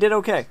 They did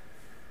okay.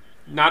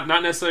 Not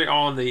necessarily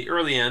all on the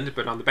early end,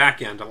 but on the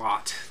back end, a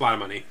lot of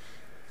money.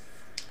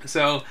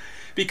 So,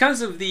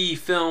 because of the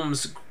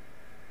film's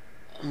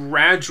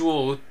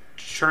gradual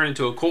turn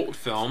into a cult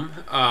film,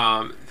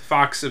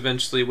 Fox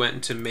eventually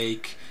went to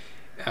make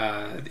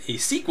a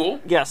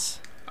sequel. Yes.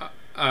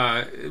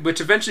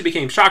 Which eventually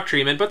became Shock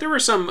Treatment, but there were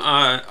some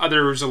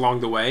others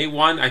along the way.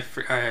 One, I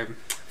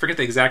forget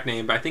the exact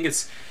name, but I think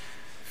it's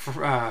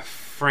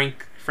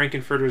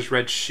Frankenfurter's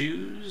Red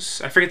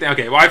Shoes. I forget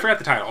I forgot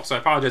the title, so I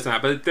apologize for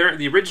that. But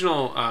the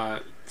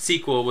original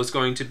sequel was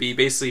going to be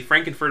basically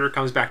Frankenfurter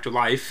comes back to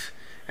life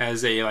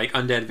as a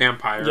undead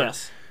vampire.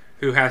 Yes.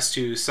 Who has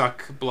to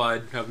suck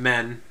blood of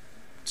men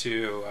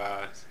to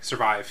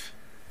survive.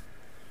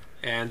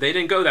 And they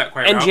didn't go that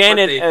quite route. And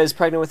Janet is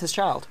pregnant with his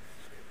child.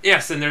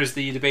 Yes, and there's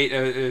the debate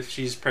if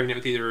she's pregnant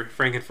with either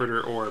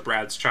Frankenfurter or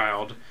Brad's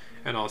child,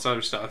 and all this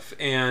other stuff.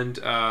 And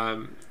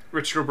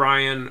Richard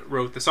O'Brien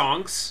wrote the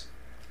songs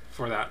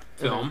for that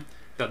film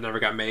that never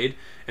got made,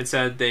 and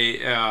said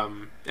they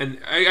and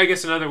I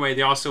guess another way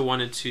they also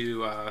wanted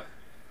to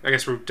I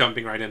guess we're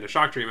dumping right into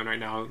Shock Treatment right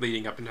now,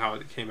 leading up into how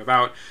it came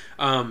about.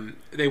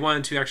 They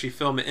wanted to actually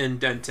film it in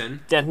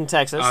Denton,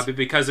 Texas, but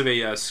because of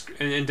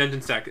in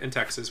Denton, in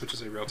Texas, which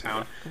is a real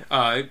town.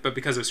 But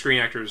because of Screen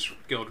Actors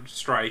Guild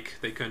strike,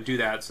 they couldn't do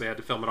that, so they had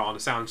to film it all on a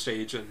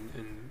soundstage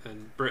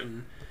in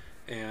Britain.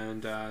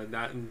 And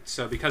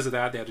so because of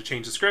that, they had to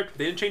change the script.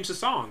 They didn't change the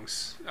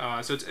songs.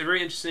 So it's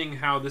very interesting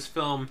how this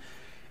film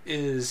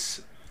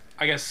is,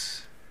 I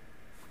guess,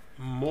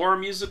 more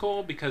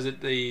musical, because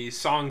the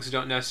songs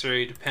don't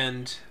necessarily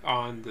depend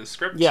on the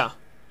script. Yeah.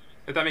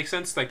 If that makes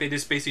sense. Like, they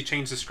just basically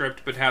change the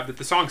script, but have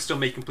the songs still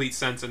make complete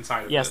sense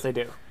inside of it. Yes, they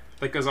do.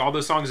 Like, because all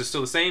those songs are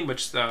still the same,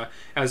 which,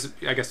 as,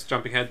 I guess,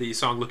 jumping ahead, the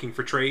song Looking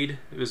for Trade,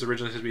 it was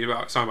originally supposed to be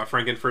a song about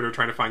Frankenfurter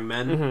trying to find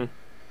men. Mm-hmm.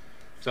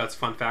 So that's a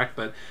fun fact.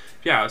 But,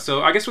 yeah,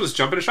 so I guess we'll just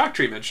jump into Shock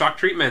Treatment. Shock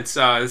Treatment's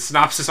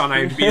synopsis on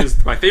IMDb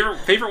is my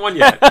favorite one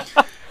yet.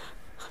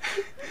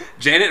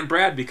 Janet and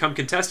Brad become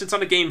contestants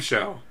on a game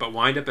show, but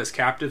wind up as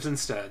captives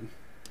instead.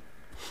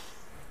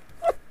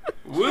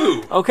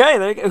 Woo! Okay,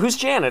 there you go. Who's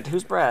Janet?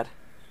 Who's Brad?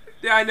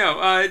 Yeah, I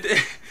know.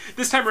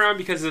 This time around,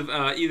 because of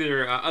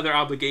either other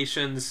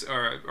obligations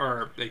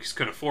or they just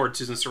couldn't afford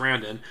Susan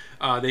Sarandon,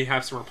 they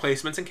have some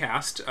replacements in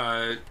cast.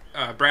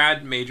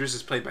 Brad Majors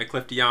is played by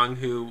Cliff DeYoung,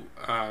 who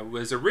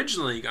was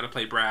originally going to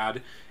play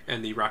Brad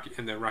in the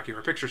Rocky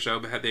Horror Picture Show,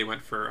 but they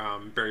went for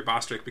Barry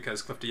Bostwick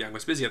because Cliff DeYoung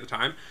was busy at the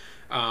time.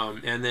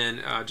 And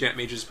then Janet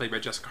Majors is played by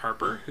Jessica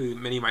Harper, who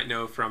many might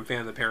know from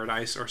Fan of the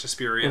Paradise or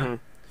Suspiria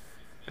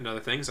and other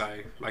things.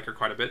 I like her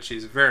quite a bit.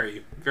 She's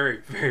very, very,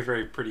 very,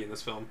 very pretty in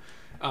this film.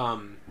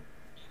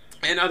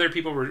 And other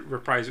people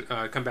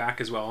come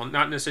back as well,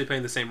 not necessarily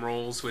playing the same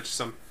roles, which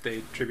they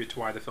attribute to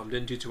why the film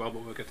didn't do too well,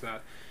 but we'll get to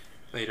that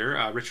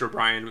later. Richard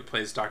O'Brien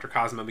plays Dr.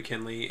 Cosmo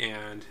McKinley,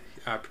 and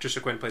Patricia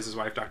Quinn plays his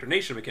wife, Dr.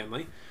 Nation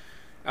McKinley.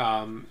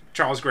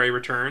 Charles Gray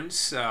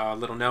returns,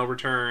 Little Nell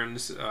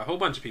returns, a whole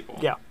bunch of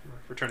people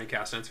returning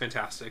cast, and it's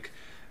fantastic.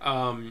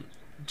 I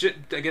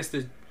guess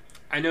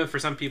I know for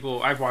some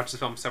people, I've watched the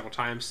film several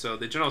times, so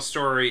the general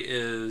story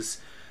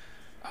is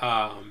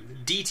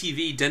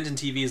DTV, Denton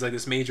TV, is like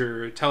this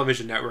major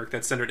television network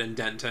that's centered in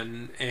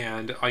Denton,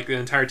 and like the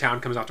entire town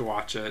comes out to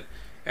watch it,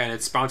 and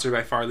it's sponsored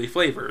by Farley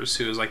Flavors,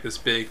 who is like this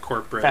big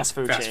corporate fast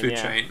food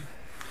chain.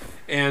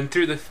 And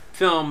through the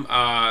film,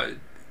 Brad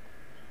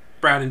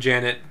and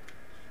Janet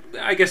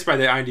I guess by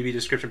the IMDb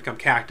description, become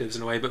captives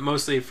in a way, but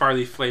mostly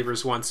Farley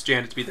Flavors wants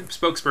Janet to be the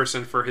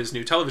spokesperson for his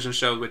new television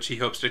show, which he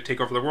hopes to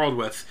take over the world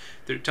with,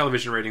 their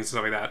television ratings and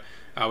stuff like that.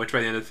 Which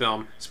by the end of the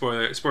film,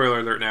 spoiler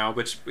alert now,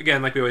 which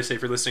again, like we always say,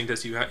 if you're listening to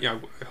this, I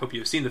hope you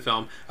have seen the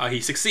film.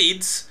 He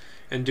succeeds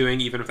in doing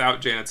even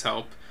without Janet's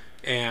help,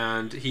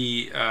 and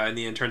he in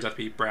the end turns out to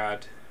be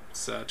Brad's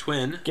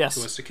twin, yes,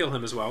 who wants to kill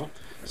him as well.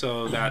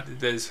 So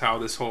that is how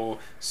this whole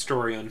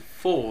story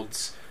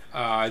unfolds.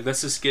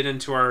 Let's just get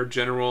into our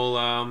general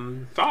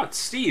thoughts.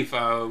 Steve,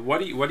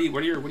 what do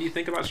you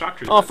think about Shock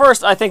Treatment? Well,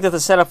 first, I think that the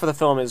setup for the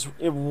film is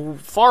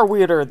far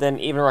weirder than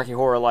even Rocky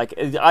Horror. Like,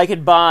 I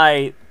could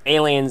buy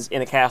aliens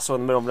in a castle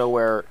in the middle of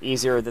nowhere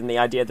easier than the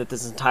idea that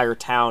this entire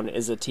town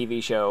is a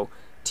TV show,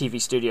 TV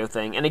studio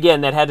thing. And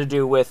again, that had to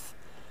do with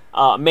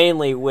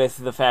mainly with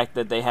the fact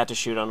that they had to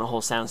shoot on a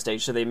whole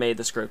soundstage, so they made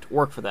the script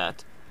work for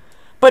that.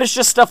 But it's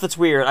just stuff that's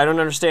weird. I don't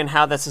understand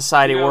how that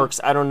society works.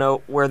 I don't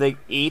know where they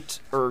eat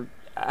or.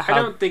 I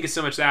don't think it's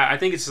so much that. I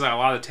think it's just like a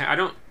lot of I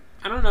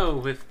don't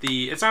know if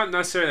it's not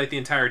necessarily like the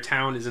entire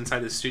town is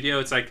inside the studio.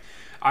 It's like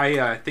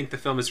I think the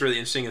film is really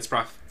interesting. It's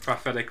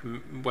prophetic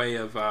way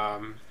of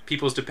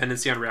people's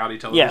dependency on reality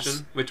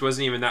television, which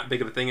wasn't even that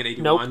big of a thing in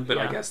 '81. But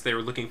I guess they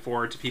were looking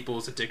forward to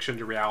people's addiction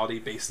to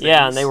reality-based things.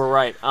 Yeah, and they were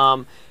right.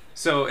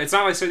 So it's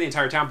not like the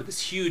entire town, but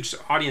this huge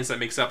audience that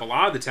makes up a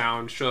lot of the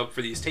town show up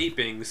for these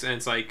tapings, and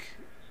it's like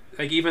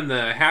even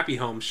the Happy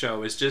Home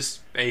show is just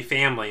a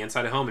family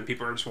inside a home, and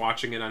people are just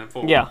watching it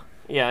unfold. Yeah.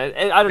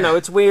 I don't know.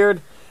 It's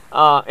weird.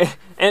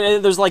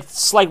 And there's like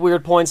slight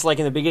weird points, like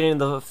in the beginning of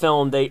the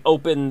film, they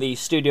open the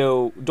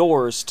studio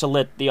doors to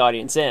let the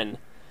audience in.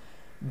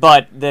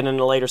 But then in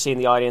a later scene,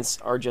 the audience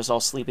are just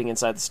all sleeping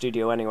inside the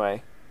studio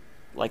anyway.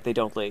 Like, they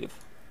don't leave.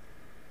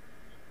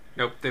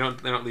 Nope, they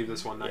don't leave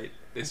this one night.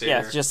 They stay there.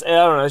 It's just, I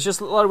don't know, it's just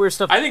a lot of weird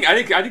stuff. I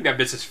think that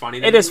bit's is funny.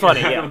 It is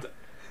funny, yeah.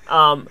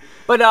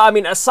 But I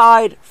mean,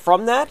 aside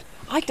from that,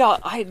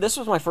 this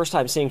was my first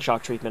time seeing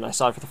Shock Treatment. I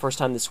saw it for the first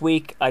time this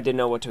week. I didn't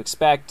know what to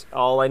expect.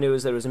 All I knew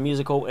is that it was a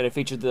musical, and it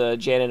featured the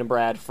Janet and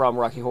Brad from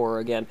Rocky Horror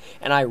again,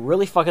 and I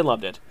really fucking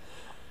loved it.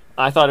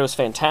 I thought it was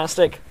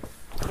fantastic.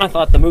 I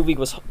thought the movie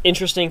was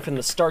interesting from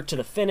the start to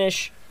the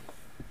finish.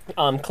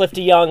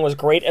 Clifty Young was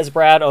great as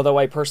Brad, although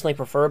I personally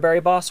prefer Barry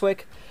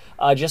Bostwick.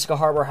 Jessica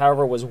Harbour,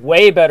 however, was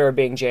way better at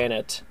being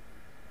Janet.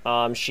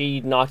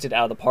 She knocked it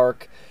out of the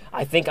park.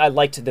 I think I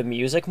liked the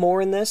music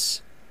more in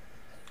this.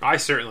 I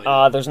certainly.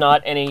 There's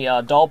not any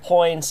dull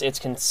points. It's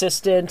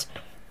consistent,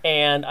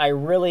 and I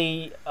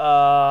really,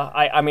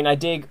 I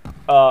dig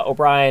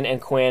O'Brien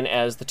and Quinn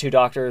as the two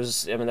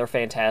doctors. I mean, they're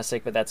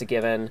fantastic, but that's a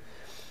given.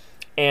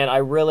 And I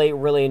really,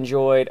 really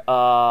enjoyed.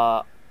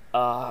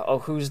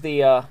 Who's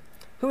the?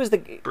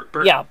 Bert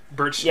Schnick.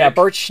 Yeah,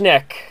 Bert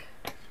Schnick.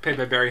 Played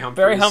by Barry Humphries.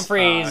 Barry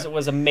Humphries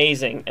was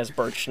amazing as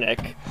Bert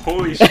Schnick.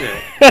 Holy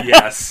shit!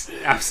 Yes,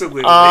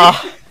 absolutely.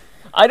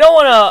 I don't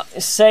want to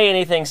say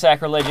anything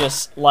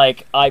sacrilegious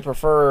like I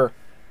prefer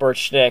Bert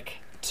Schnick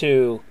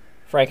to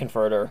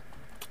Frankenfurter.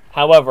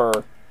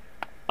 However,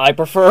 I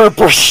prefer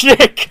Bert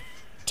Schnick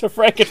to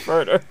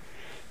Frankenfurter.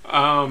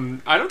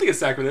 I don't think it's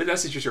sacrilegious.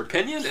 That's just your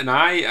opinion, and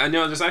I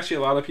know there's actually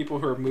a lot of people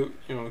who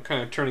are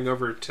kind of turning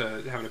over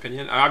to have an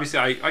opinion.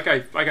 Obviously, like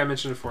I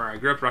mentioned before, I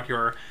grew up Rocky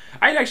Horror.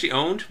 I had actually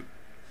owned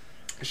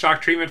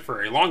Shock Treatment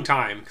for a long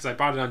time because I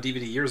bought it on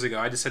DVD years ago.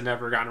 I just had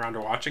never gotten around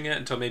to watching it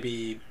until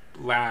maybe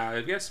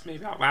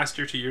about last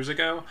year, 2 years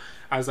ago.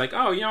 I was like,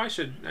 oh, I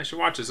should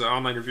watch this. An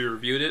online reviewer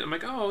reviewed it. I'm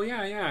like, oh yeah,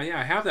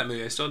 I have that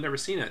movie. I still have never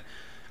seen it.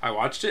 I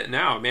watched it. And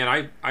now,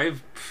 man,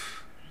 I've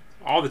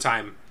all the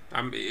time.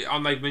 I'm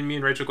on, like, when me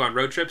and Rachel go on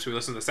road trips, we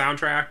listen to the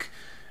soundtrack,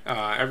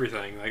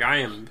 everything. Like, I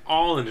am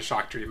all into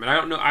Shock Treatment.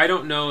 I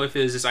don't know if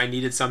it's just I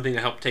needed something to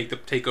help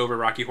take over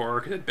Rocky Horror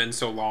because it'd been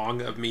so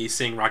long of me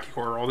seeing Rocky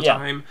Horror all the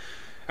time.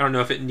 I don't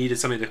know if it needed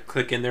something to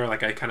click in there,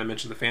 like I kind of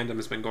mentioned the fandom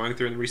has been going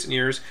through in recent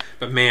years.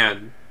 But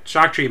man,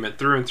 Shock Treatment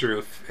through and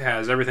through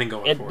has everything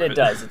going for it. It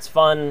does. It's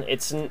fun.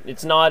 It's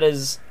not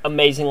as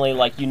amazingly,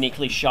 like,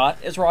 uniquely shot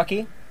as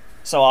Rocky.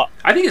 So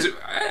I think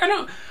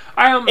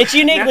it's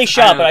uniquely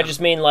shot, but I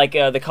just mean like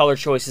the color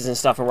choices and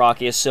stuff in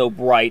Rocky is so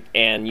bright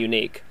and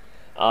unique.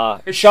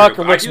 Shock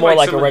looks more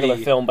like a regular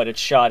film, but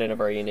it's shot in a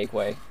very unique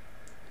way.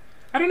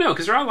 I don't know,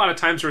 because there are a lot of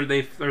times where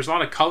there's a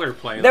lot of color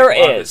play. Like there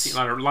is.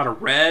 A lot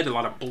of red, a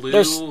lot of blue.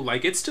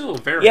 Like, it's still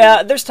very...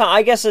 Yeah, there's time.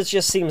 I guess it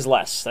just seems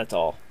less, that's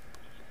all.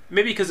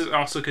 Maybe because it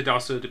could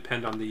also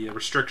depend on the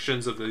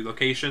restrictions of the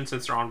location,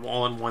 since they're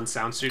all in one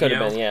sound studio. Could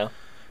have been, yeah.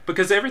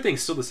 Because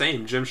everything's still the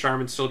same. Jim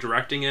Sharman's still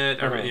directing it.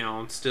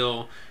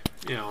 Still,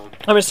 I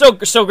mean,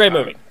 still great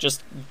movie.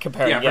 Just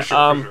comparing. Yeah,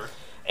 for sure.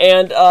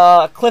 And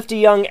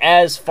Clifty Young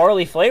as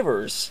Farley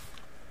Flavors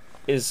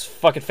is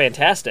fucking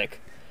fantastic.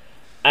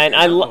 And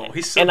I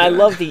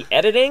love the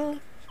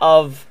editing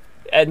of,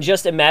 and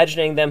just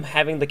imagining them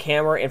having the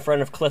camera in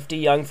front of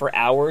Clifty Young for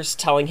hours,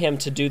 telling him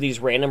to do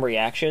these random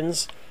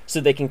reactions so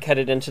they can cut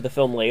it into the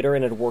film later,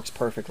 and it works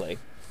perfectly.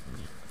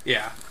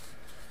 Yeah.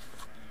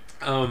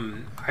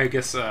 I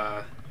guess,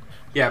 Bert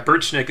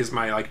Schnick is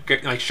my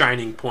like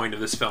shining point of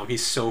this film.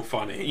 He's so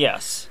funny.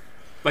 Yes.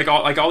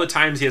 all the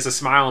times he has a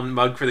smile and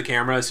mug for the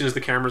camera. As soon as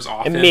the camera's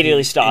off,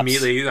 immediately stops.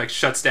 Immediately like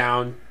shuts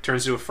down,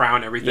 turns to a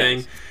frown, everything.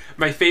 Yes.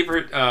 My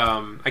favorite,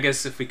 I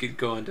guess if we could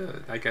go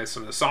into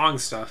some of the song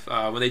stuff,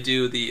 when they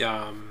do the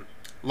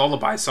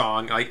lullaby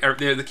song, like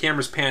the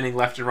camera's panning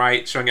left and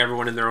right, showing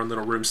everyone in their own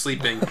little room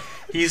sleeping.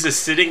 He's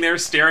just sitting there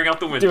staring out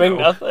the window, doing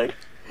nothing.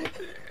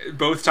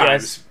 Both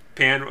times.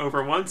 Pan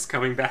over once,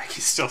 coming back,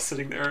 he's still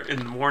sitting there. In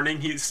the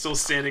morning, he's still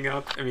standing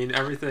up. I mean,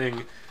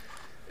 everything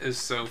is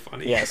so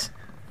funny. Yes.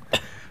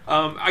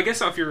 I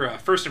guess off your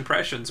first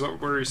impressions, what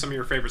were some of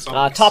your favorite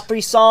songs? Top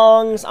 3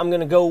 songs. I'm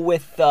gonna go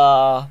with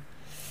top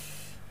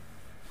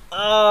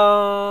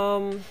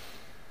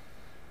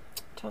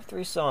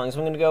 3 songs.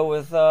 I'm gonna go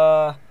with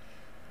I'll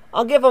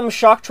give them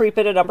Shock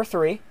Treatment at number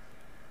 3.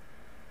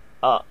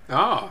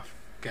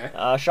 Okay.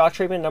 Shock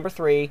Treatment at number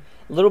 3.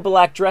 Little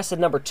Black Dress at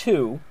number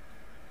 2.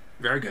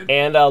 Very good.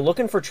 And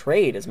Looking for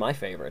Trade is my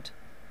favorite.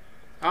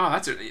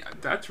 Oh,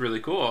 that's really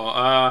cool.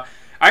 I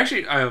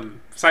actually,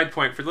 side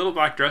point, for Little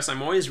Black Dress,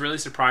 I'm always really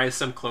surprised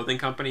some clothing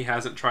company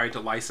hasn't tried to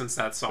license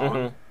that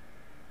song.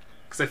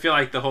 Because I feel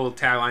like the whole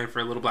tagline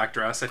for Little Black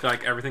Dress, I feel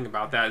like everything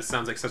about that, it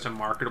sounds like such a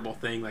marketable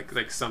thing,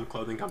 like some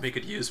clothing company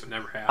could use but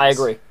never has. I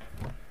agree.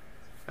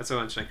 That's so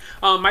interesting.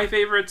 My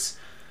favorites,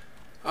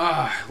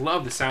 I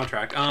love the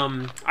soundtrack.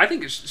 I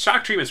think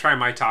Shock Treatment is probably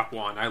my top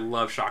 1. I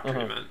love Shock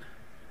Treatment.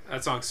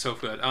 That song's so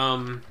good.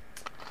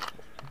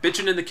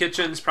 Bitchin' in the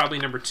Kitchen is probably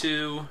number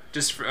 2.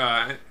 Just for,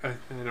 I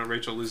know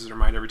Rachel loses her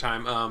mind every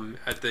time.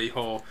 At the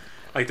whole,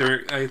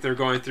 they're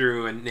going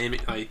through and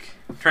naming,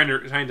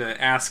 trying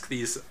to ask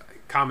these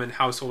common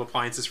household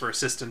appliances for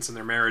assistance in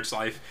their marriage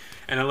life.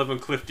 And I love when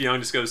Cliff DeYoung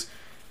just goes,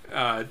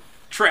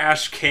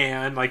 trash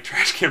can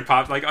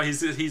pop.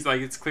 He's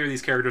like, it's clear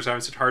these characters are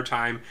having such a hard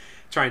time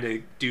trying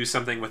to do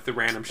something with the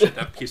random shit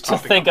that keeps popping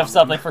up. To think of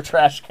something for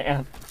trash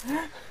can.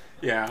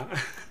 Yeah.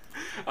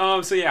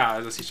 So yeah,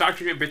 let's see, Shock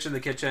Treatment, Bitch in the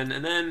Kitchen,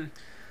 and then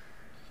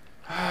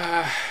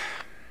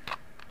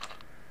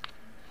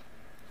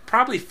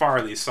probably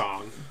Farley's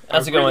song.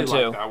 That's a good one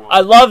too. That one.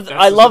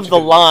 I love the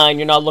line.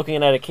 You're not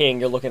looking at a king,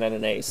 you're looking at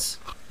an ace.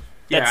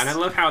 Yeah, and I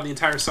love how the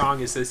entire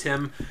song is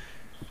him.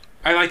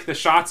 I like the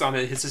shots on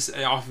it. It's just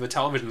off of a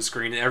television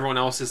screen, and everyone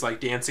else is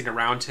like dancing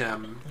around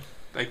him,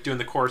 like doing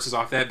the choruses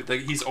off that.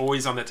 But he's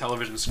always on that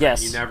television screen.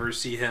 Yes. You never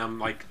see him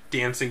like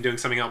dancing, doing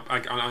something else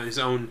like on his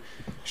own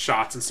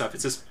shots and stuff.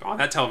 It's just on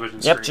that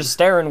television screen. Yep, just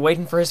staring,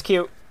 waiting for his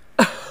cue.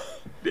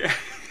 Yeah.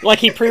 Like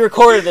he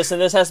pre-recorded this,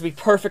 and this has to be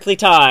perfectly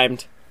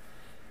timed.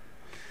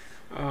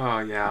 Oh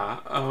yeah.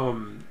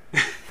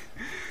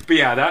 But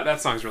yeah,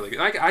 that song's really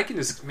good. I can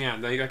just,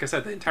 man, like I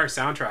said, the entire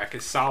soundtrack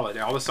is solid.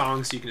 All the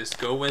songs you can just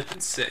go with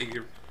and say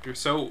you're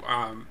so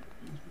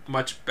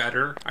much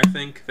better, I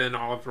think, than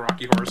all of the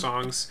Rocky Horror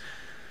songs.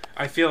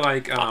 I feel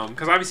like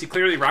because obviously,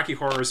 clearly, Rocky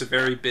Horror is a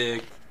very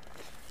big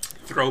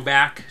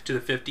throwback to the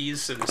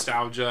 50s and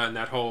nostalgia and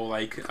that whole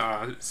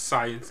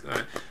science,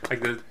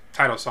 like the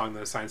title song,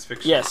 the science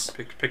fiction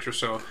picture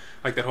show,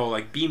 like that whole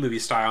like B movie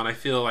style. And I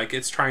feel like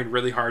it's trying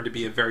really hard to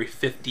be a very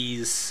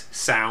 50s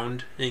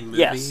sounding movie.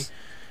 Yes.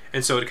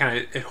 And so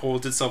it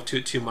holds itself to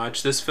it too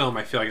much. This film,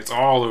 I feel like it's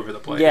all over the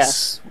place.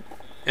 Yes.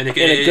 And in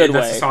a good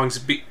way. The songs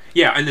in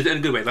a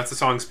good way. Lets the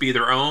songs be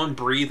their own,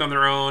 breathe on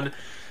their own,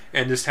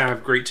 and just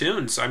have great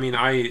tunes. I mean,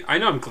 I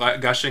know I'm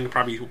gushing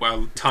probably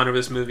a ton of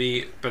this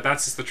movie, but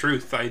that's just the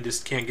truth. I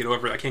just can't get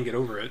over it. I can't get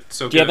over it.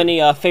 So do you have any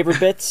favorite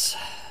bits?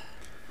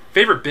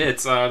 Favorite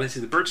bits? Let's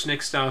see, the Birch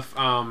Nick stuff.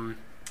 I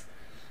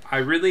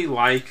really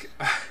like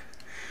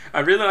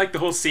the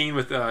whole scene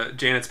with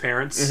Janet's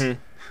parents. Mm-hmm.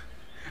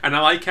 And I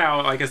like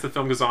how, as the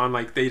film goes on,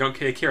 they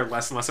care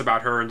less and less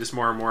about her and just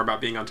more and more about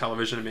being on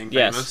television and being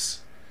famous. Yes.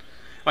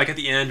 Like at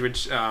the end when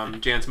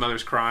Jan's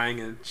mother's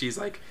crying and she's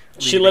like,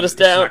 she let us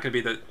down.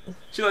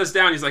 She let us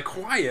down. He's like,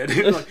 quiet.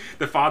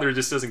 The father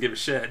just doesn't give a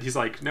shit. He's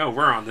like, no,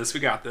 we're on this. We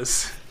got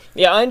this.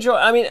 Yeah, I enjoy.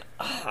 I mean,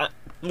 I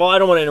don't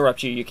want to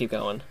interrupt you. You keep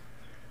going.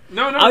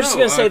 No. I was just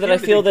gonna say that I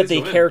feel that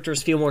the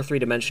characters feel more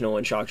 3-dimensional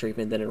in Shock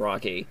Treatment than in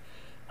Rocky.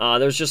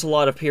 There's just a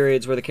lot of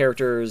periods where the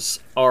characters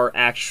are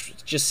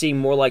just seem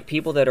more like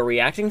people that are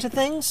reacting to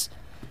things.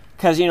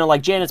 Because,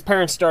 Janet's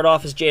parents start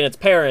off as Janet's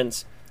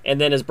parents,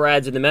 and then as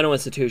Brad's in the mental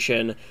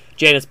institution,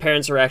 Janet's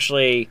parents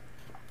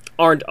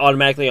aren't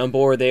automatically on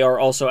board. They are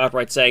also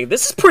outright saying,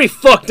 this is pretty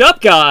fucked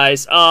up,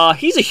 guys.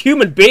 He's a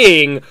human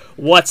being.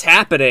 What's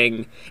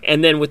happening?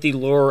 And then with the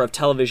lure of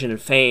television and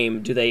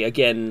fame, do they,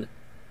 again,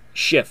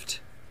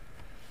 shift?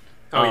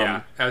 Oh,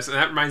 yeah. So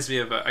that reminds me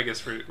of, I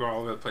guess we're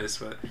all over the place,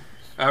 but...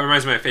 That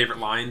reminds me of my favorite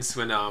lines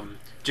when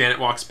Janet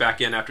walks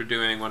back in after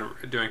doing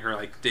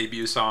her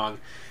debut song.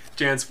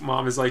 Jan's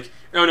mom is like,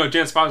 oh no,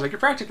 Jan's father's like, you're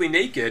practically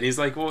naked. He's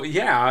like, well,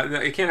 yeah,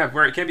 it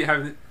can't be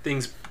having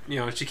things,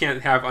 she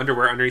can't have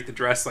underwear underneath the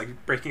dress,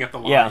 breaking up the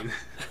line. Yeah.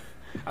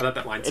 I thought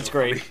that line's it's so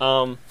great.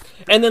 Funny.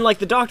 And then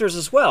the doctors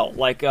as well,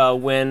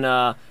 when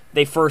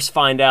they first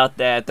find out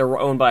that they're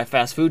owned by a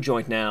fast food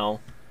joint now.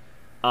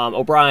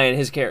 O'Brien,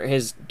 his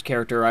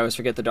character, I always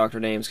forget the doctor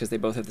names because they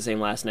both have the same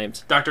last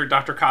names. Dr.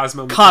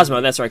 Cosmo. Cosmo,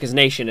 that's right, because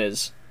Nation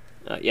is...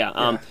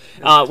 when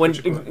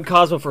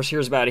Cosmo first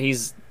hears about it,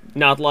 he's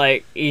Not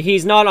like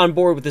he's not on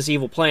board with this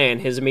evil plan.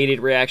 His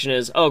immediate reaction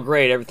is, "Oh,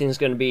 great, everything's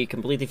going to be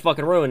completely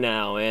fucking ruined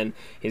now, and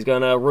he's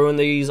going to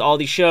ruin all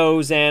these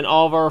shows, and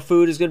all of our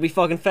food is going to be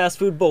fucking fast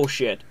food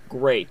bullshit."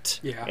 Great.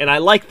 Yeah. And I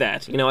like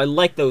that. I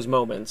like those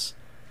moments.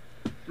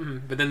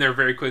 But then they're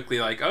very quickly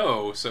like,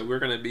 "Oh, so we're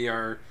going to be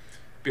our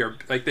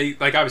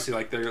obviously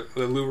like the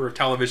lure of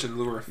television,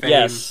 the lure of fame."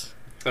 Yes.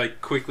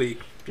 Like quickly,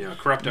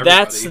 corrupt everybody.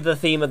 That's the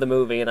theme of the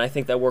movie, and I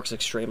think that works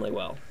extremely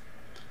well.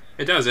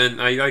 It does, and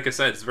like I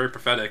said, it's very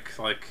prophetic.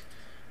 Like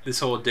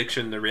this whole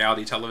addiction to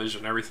reality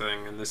television and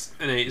everything, and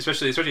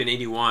especially in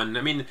 '81.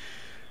 I mean,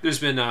 there's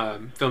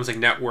been films like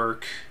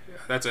Network.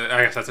 I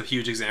guess that's a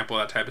huge example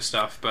of that type of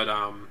stuff. But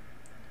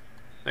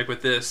like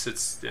with this,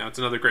 it's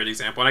another great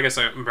example, and I guess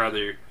I'm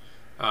rather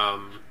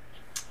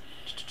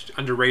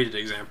underrated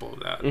example of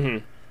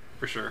that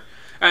for sure.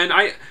 And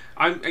I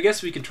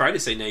guess we can try to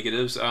say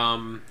negatives.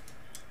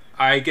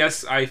 I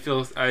guess I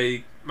feel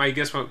my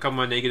guess when it comes to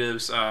my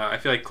negatives, I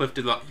feel like Cliff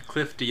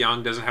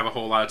DeYoung doesn't have a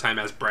whole lot of time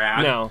as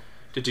Brad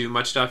to do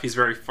much stuff. He's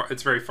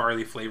it's very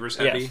Farley Flavors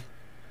heavy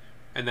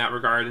in that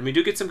regard, and we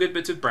do get some good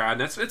bits of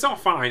Brad, and it's all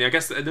fine. I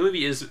guess the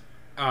movie is.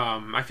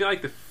 I feel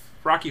like the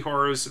Rocky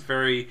Horror is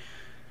very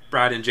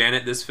Brad and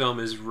Janet. This film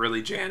is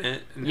really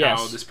Janet, and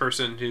how this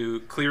person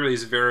who clearly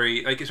is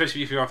very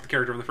especially if you're off the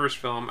character from the first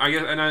film. I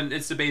guess, and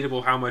it's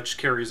debatable how much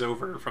carries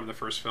over from the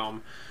first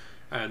film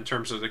in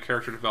terms of the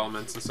character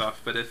developments and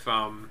stuff. But if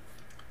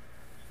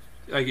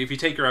you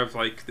take her of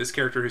this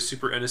character who's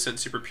super innocent,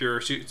 super pure,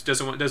 she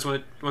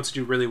wants to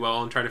do really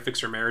well and try to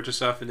fix her marriage and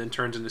stuff, and then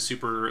turns into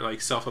super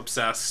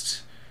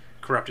self-obsessed,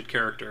 corrupted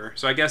character.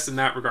 So I guess in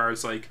that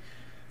regards, the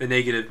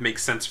negative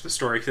makes sense for the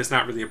story because it's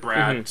not really a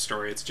Brad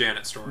story; it's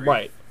Janet's story.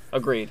 Right.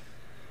 Agreed.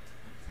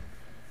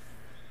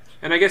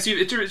 And I guess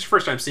it's your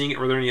first time seeing it.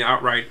 Were there any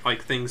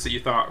outright things that you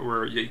thought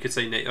were you could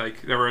say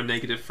that were a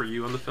negative for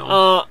you on the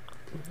film?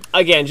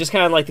 Again, just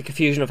kind of the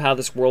confusion of how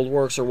this world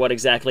works, or what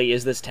exactly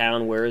is this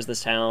town? Where is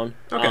this town?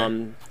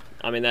 Okay.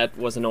 I mean, that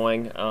was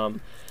annoying.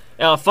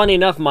 Funny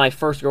enough, my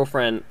first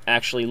girlfriend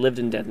actually lived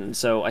in Denton,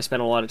 so I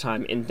spent a lot of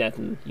time in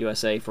Denton,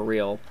 USA, for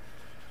real.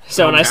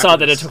 So when I saw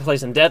that it took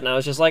place in Denton, I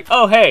was just like,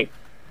 "Oh, hey,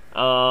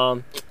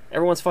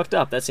 everyone's fucked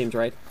up. That seems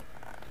right."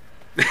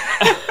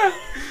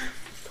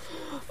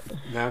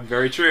 Not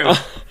very true.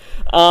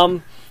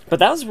 But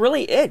that was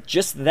really it.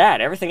 Just that.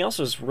 Everything else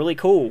was really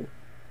cool.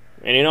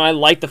 And, I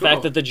like the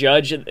fact that the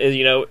judge,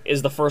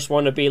 is the first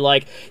one to be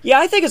like, yeah,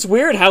 I think it's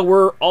weird how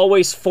we're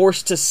always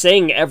forced to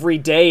sing every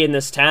day in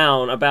this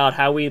town about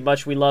how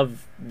much we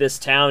love this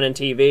town and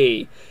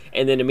TV,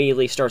 and then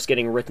immediately starts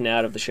getting written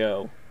out of the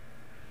show.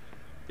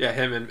 Yeah,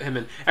 him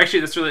and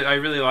actually, I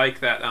really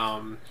like that.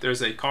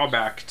 There's a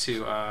callback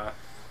to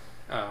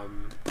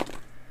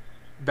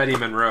Betty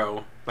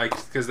Monroe,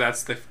 because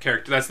that's the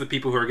character, that's the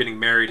people who are getting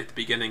married at the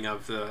beginning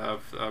of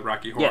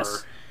Rocky Horror.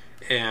 Yes.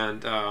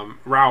 And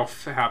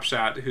Ralph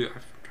Hapshat, who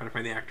I'm trying to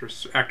find the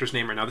actor's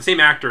name right now. The same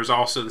actor is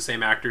also the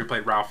same actor who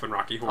played Ralph in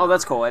Rocky Horror. Oh,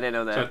 that's cool. I didn't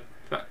know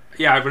that.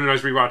 Yeah, when I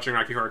was rewatching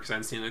Rocky Horror, because I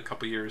hadn't seen it in a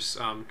couple years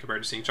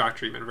compared to seeing Shock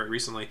Treatment very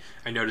recently,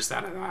 I noticed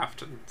that and I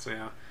laughed. And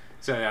so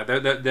yeah,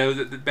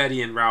 the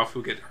Betty and Ralph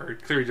who are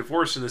clearly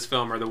divorced in this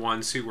film are the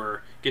ones who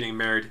were getting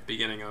married at the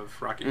beginning of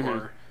Rocky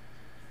Horror.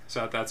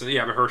 So that's but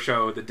her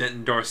show, the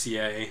Denton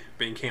Dossier,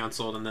 being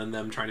canceled, and then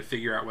them trying to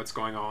figure out what's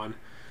going on.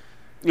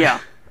 Yeah.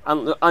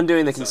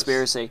 Undoing the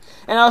conspiracy,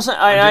 and also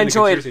I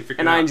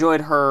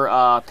enjoyed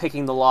her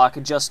picking the lock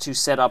just to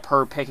set up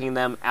her picking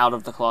them out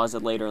of the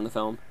closet later in the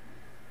film.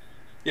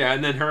 Yeah,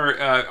 and then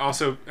her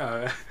also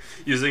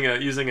using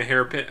a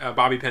hair pin, a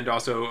bobby pin to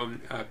also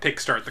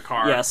pick start the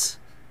car. Yes,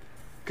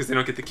 because they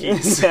don't get the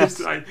keys.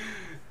 Yes.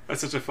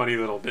 That's such a funny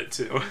little bit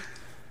too.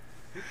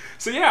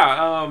 So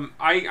yeah,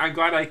 I'm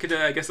glad I could.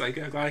 I guess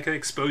glad I could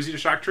expose you to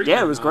Shock Treatment.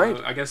 Yeah, it was great.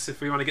 I guess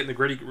if we want to get in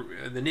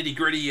the nitty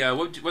gritty,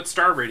 what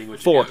star rating would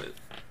you 4. give it?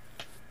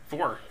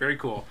 4. Very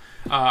cool.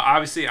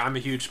 Obviously, I'm a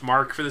huge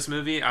mark for this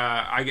movie.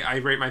 I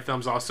rate my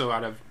films also a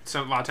lot of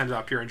times out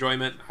of pure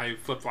enjoyment. I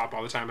flip flop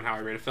all the time on how I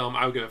rate a film.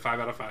 I would give it 5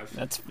 out of 5.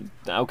 That's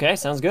okay.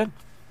 Sounds good.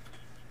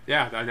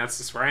 Yeah, and that's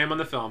just where I am on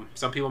the film.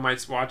 Some people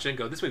might watch it and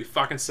go, "This movie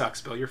fucking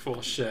sucks, Bill. You're full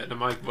of shit." And I'm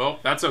like, "Well,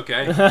 that's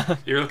okay.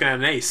 You're looking at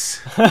an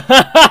ace."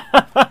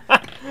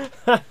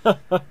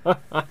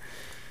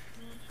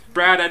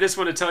 Brad, I just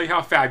want to tell you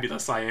how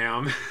fabulous I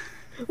am.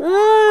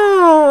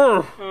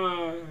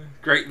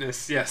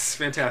 Greatness, yes,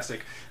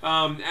 fantastic. So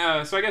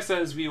I guess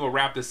as we will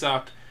wrap this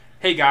up,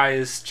 hey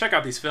guys, check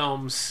out these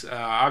films.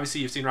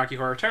 Obviously, you've seen Rocky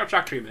Horror. Check out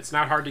Shock Treatment. It's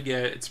not hard to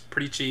get. It's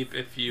pretty cheap.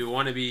 If you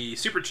want to be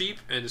super cheap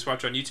and just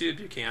watch on YouTube,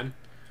 you can.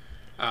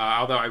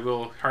 Although I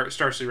will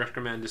starkly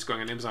recommend just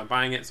going on Amazon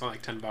buying it. It's only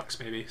like $10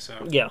 maybe.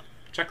 So yeah,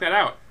 check that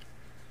out.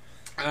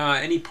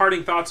 Any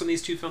parting thoughts on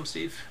these two films,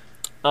 Steve?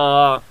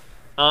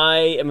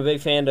 I am a big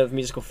fan of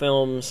musical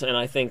films, and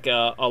I think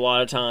a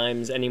lot of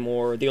times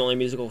anymore, the only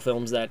musical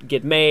films that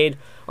get made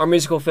are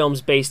musical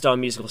films based on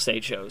musical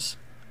stage shows.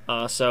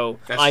 So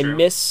I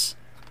miss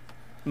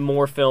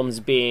more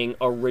films being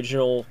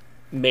original,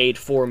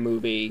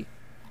 made-for-movie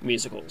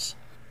musicals.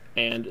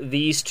 And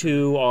these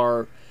two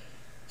are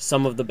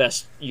some of the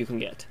best you can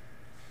get.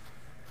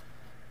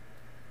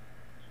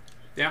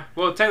 Yeah.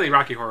 Well, technically,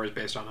 Rocky Horror is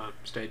based on a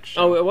stage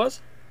show. Oh, it was?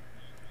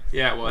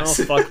 Yeah, it was.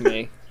 Oh, fuck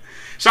me.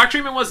 Shock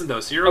Treatment wasn't, though,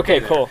 so you're okay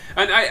there. Cool.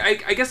 And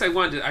I guess I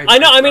wanted to...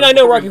 I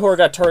know Rocky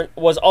Horror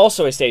was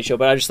also a stage show,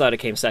 but I just thought it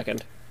came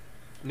second.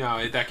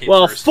 No, that came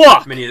first. Well,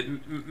 fuck!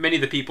 Many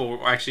of the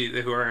people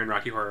actually who are in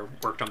Rocky Horror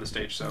worked on the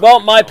stage. So well,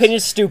 my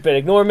opinion's stupid.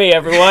 Ignore me,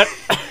 everyone.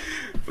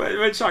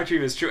 but Shock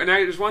Treatment is true. And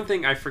there's one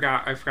thing I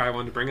forgot I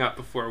wanted to bring up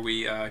before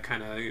we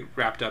kind of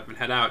wrapped up and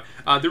head out.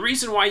 The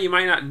reason why you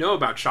might not know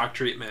about Shock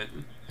Treatment,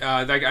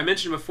 like I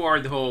mentioned before,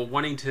 the whole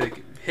wanting to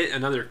hit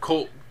another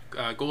cult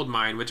gold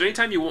mine, which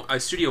anytime a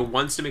studio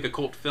wants to make a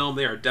cult film,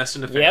 they are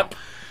destined to fail.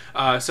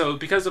 Yep. So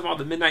because of all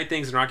the Midnight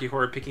Things and Rocky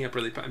Horror picking up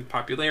really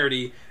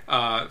popularity,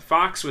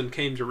 Fox, when it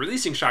came to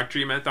releasing Shock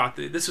Treatment, thought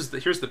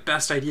that here's the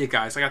best idea,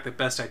 guys. I got the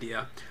best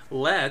idea.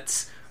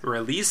 Let's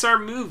release our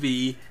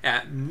movie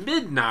at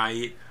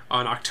midnight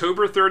on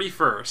October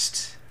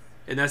 31st.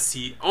 And that's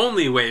the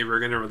only way we're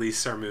going to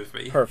release our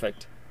movie.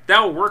 Perfect.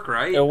 That'll work,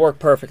 right? It'll work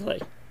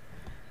perfectly.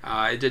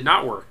 It did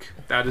not work.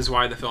 That is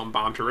why the film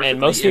bombed horrifically. And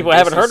most people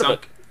haven't heard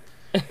of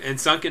it. And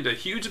sunk into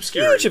huge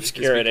obscurity. Huge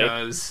obscurity.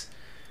 Because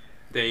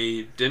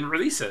they didn't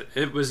release it.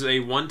 It was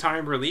a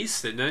one-time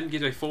release. It didn't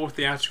get a full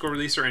theatrical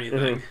release or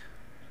anything.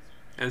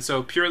 Mm-hmm. And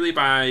so purely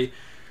by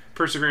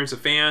perseverance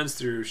of fans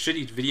through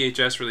shitty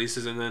VHS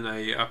releases, and then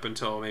up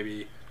until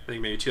maybe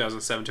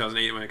 2007,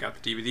 2008 when it got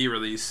the DVD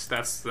release,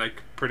 that's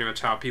like pretty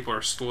much how people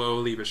are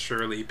slowly but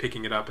surely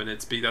picking it up, and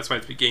that's why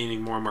it's been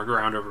gaining more and more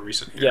ground over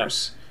recent years. Yeah.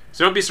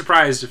 So don't be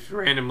surprised if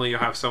randomly you'll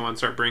have someone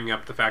start bringing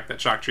up the fact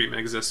that Shock Treatment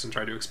exists and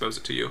try to expose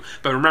it to you.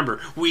 But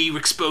remember, we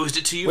exposed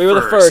it to you first. We were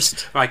the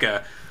first.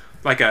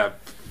 Like a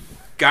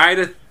guide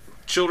to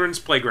children's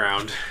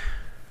playground.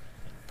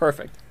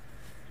 Perfect.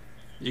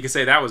 You could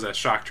say that was a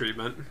shock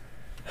treatment.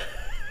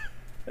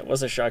 It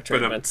was a shock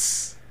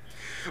treatment.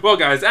 Well,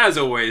 guys, as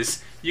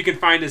always, you can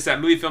find us at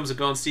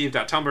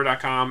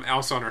moviefilmswithbillandsteve.tumblr.com.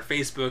 Also on our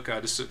Facebook,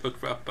 just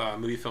look up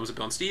Movie Films with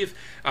Bill and Steve.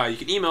 You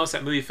can email us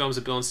at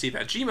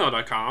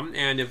moviefilmswithbillandsteve@gmail.com.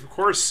 And of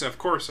course, we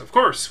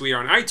are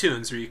on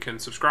iTunes, where you can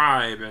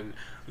subscribe and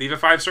leave a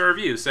 5-star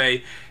review.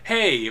 Say,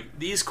 hey,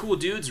 these cool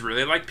dudes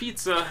really like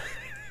pizza.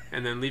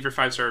 And then leave your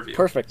 5-star review.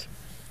 Perfect.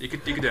 You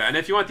could do that. And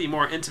if you want the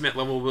more intimate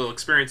Lovable Bill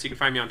experience, you can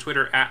find me on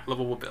Twitter at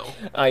Lovable Bill.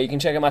 You can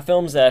check out my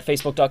films at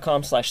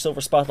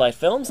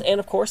facebook.com/silverspotlightfilms, and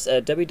of course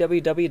at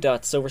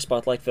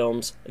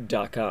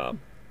www.silverspotlightfilms.com.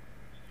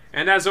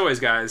 And as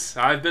always, guys,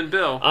 I've been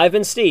Bill. I've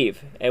been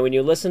Steve. And when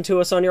you listen to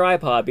us on your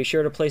iPod, be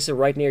sure to place it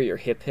right near your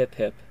hip, hip,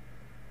 hip.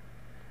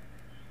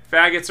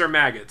 Faggots or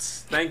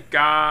maggots. Thank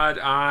God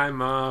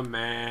I'm a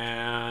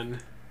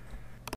man.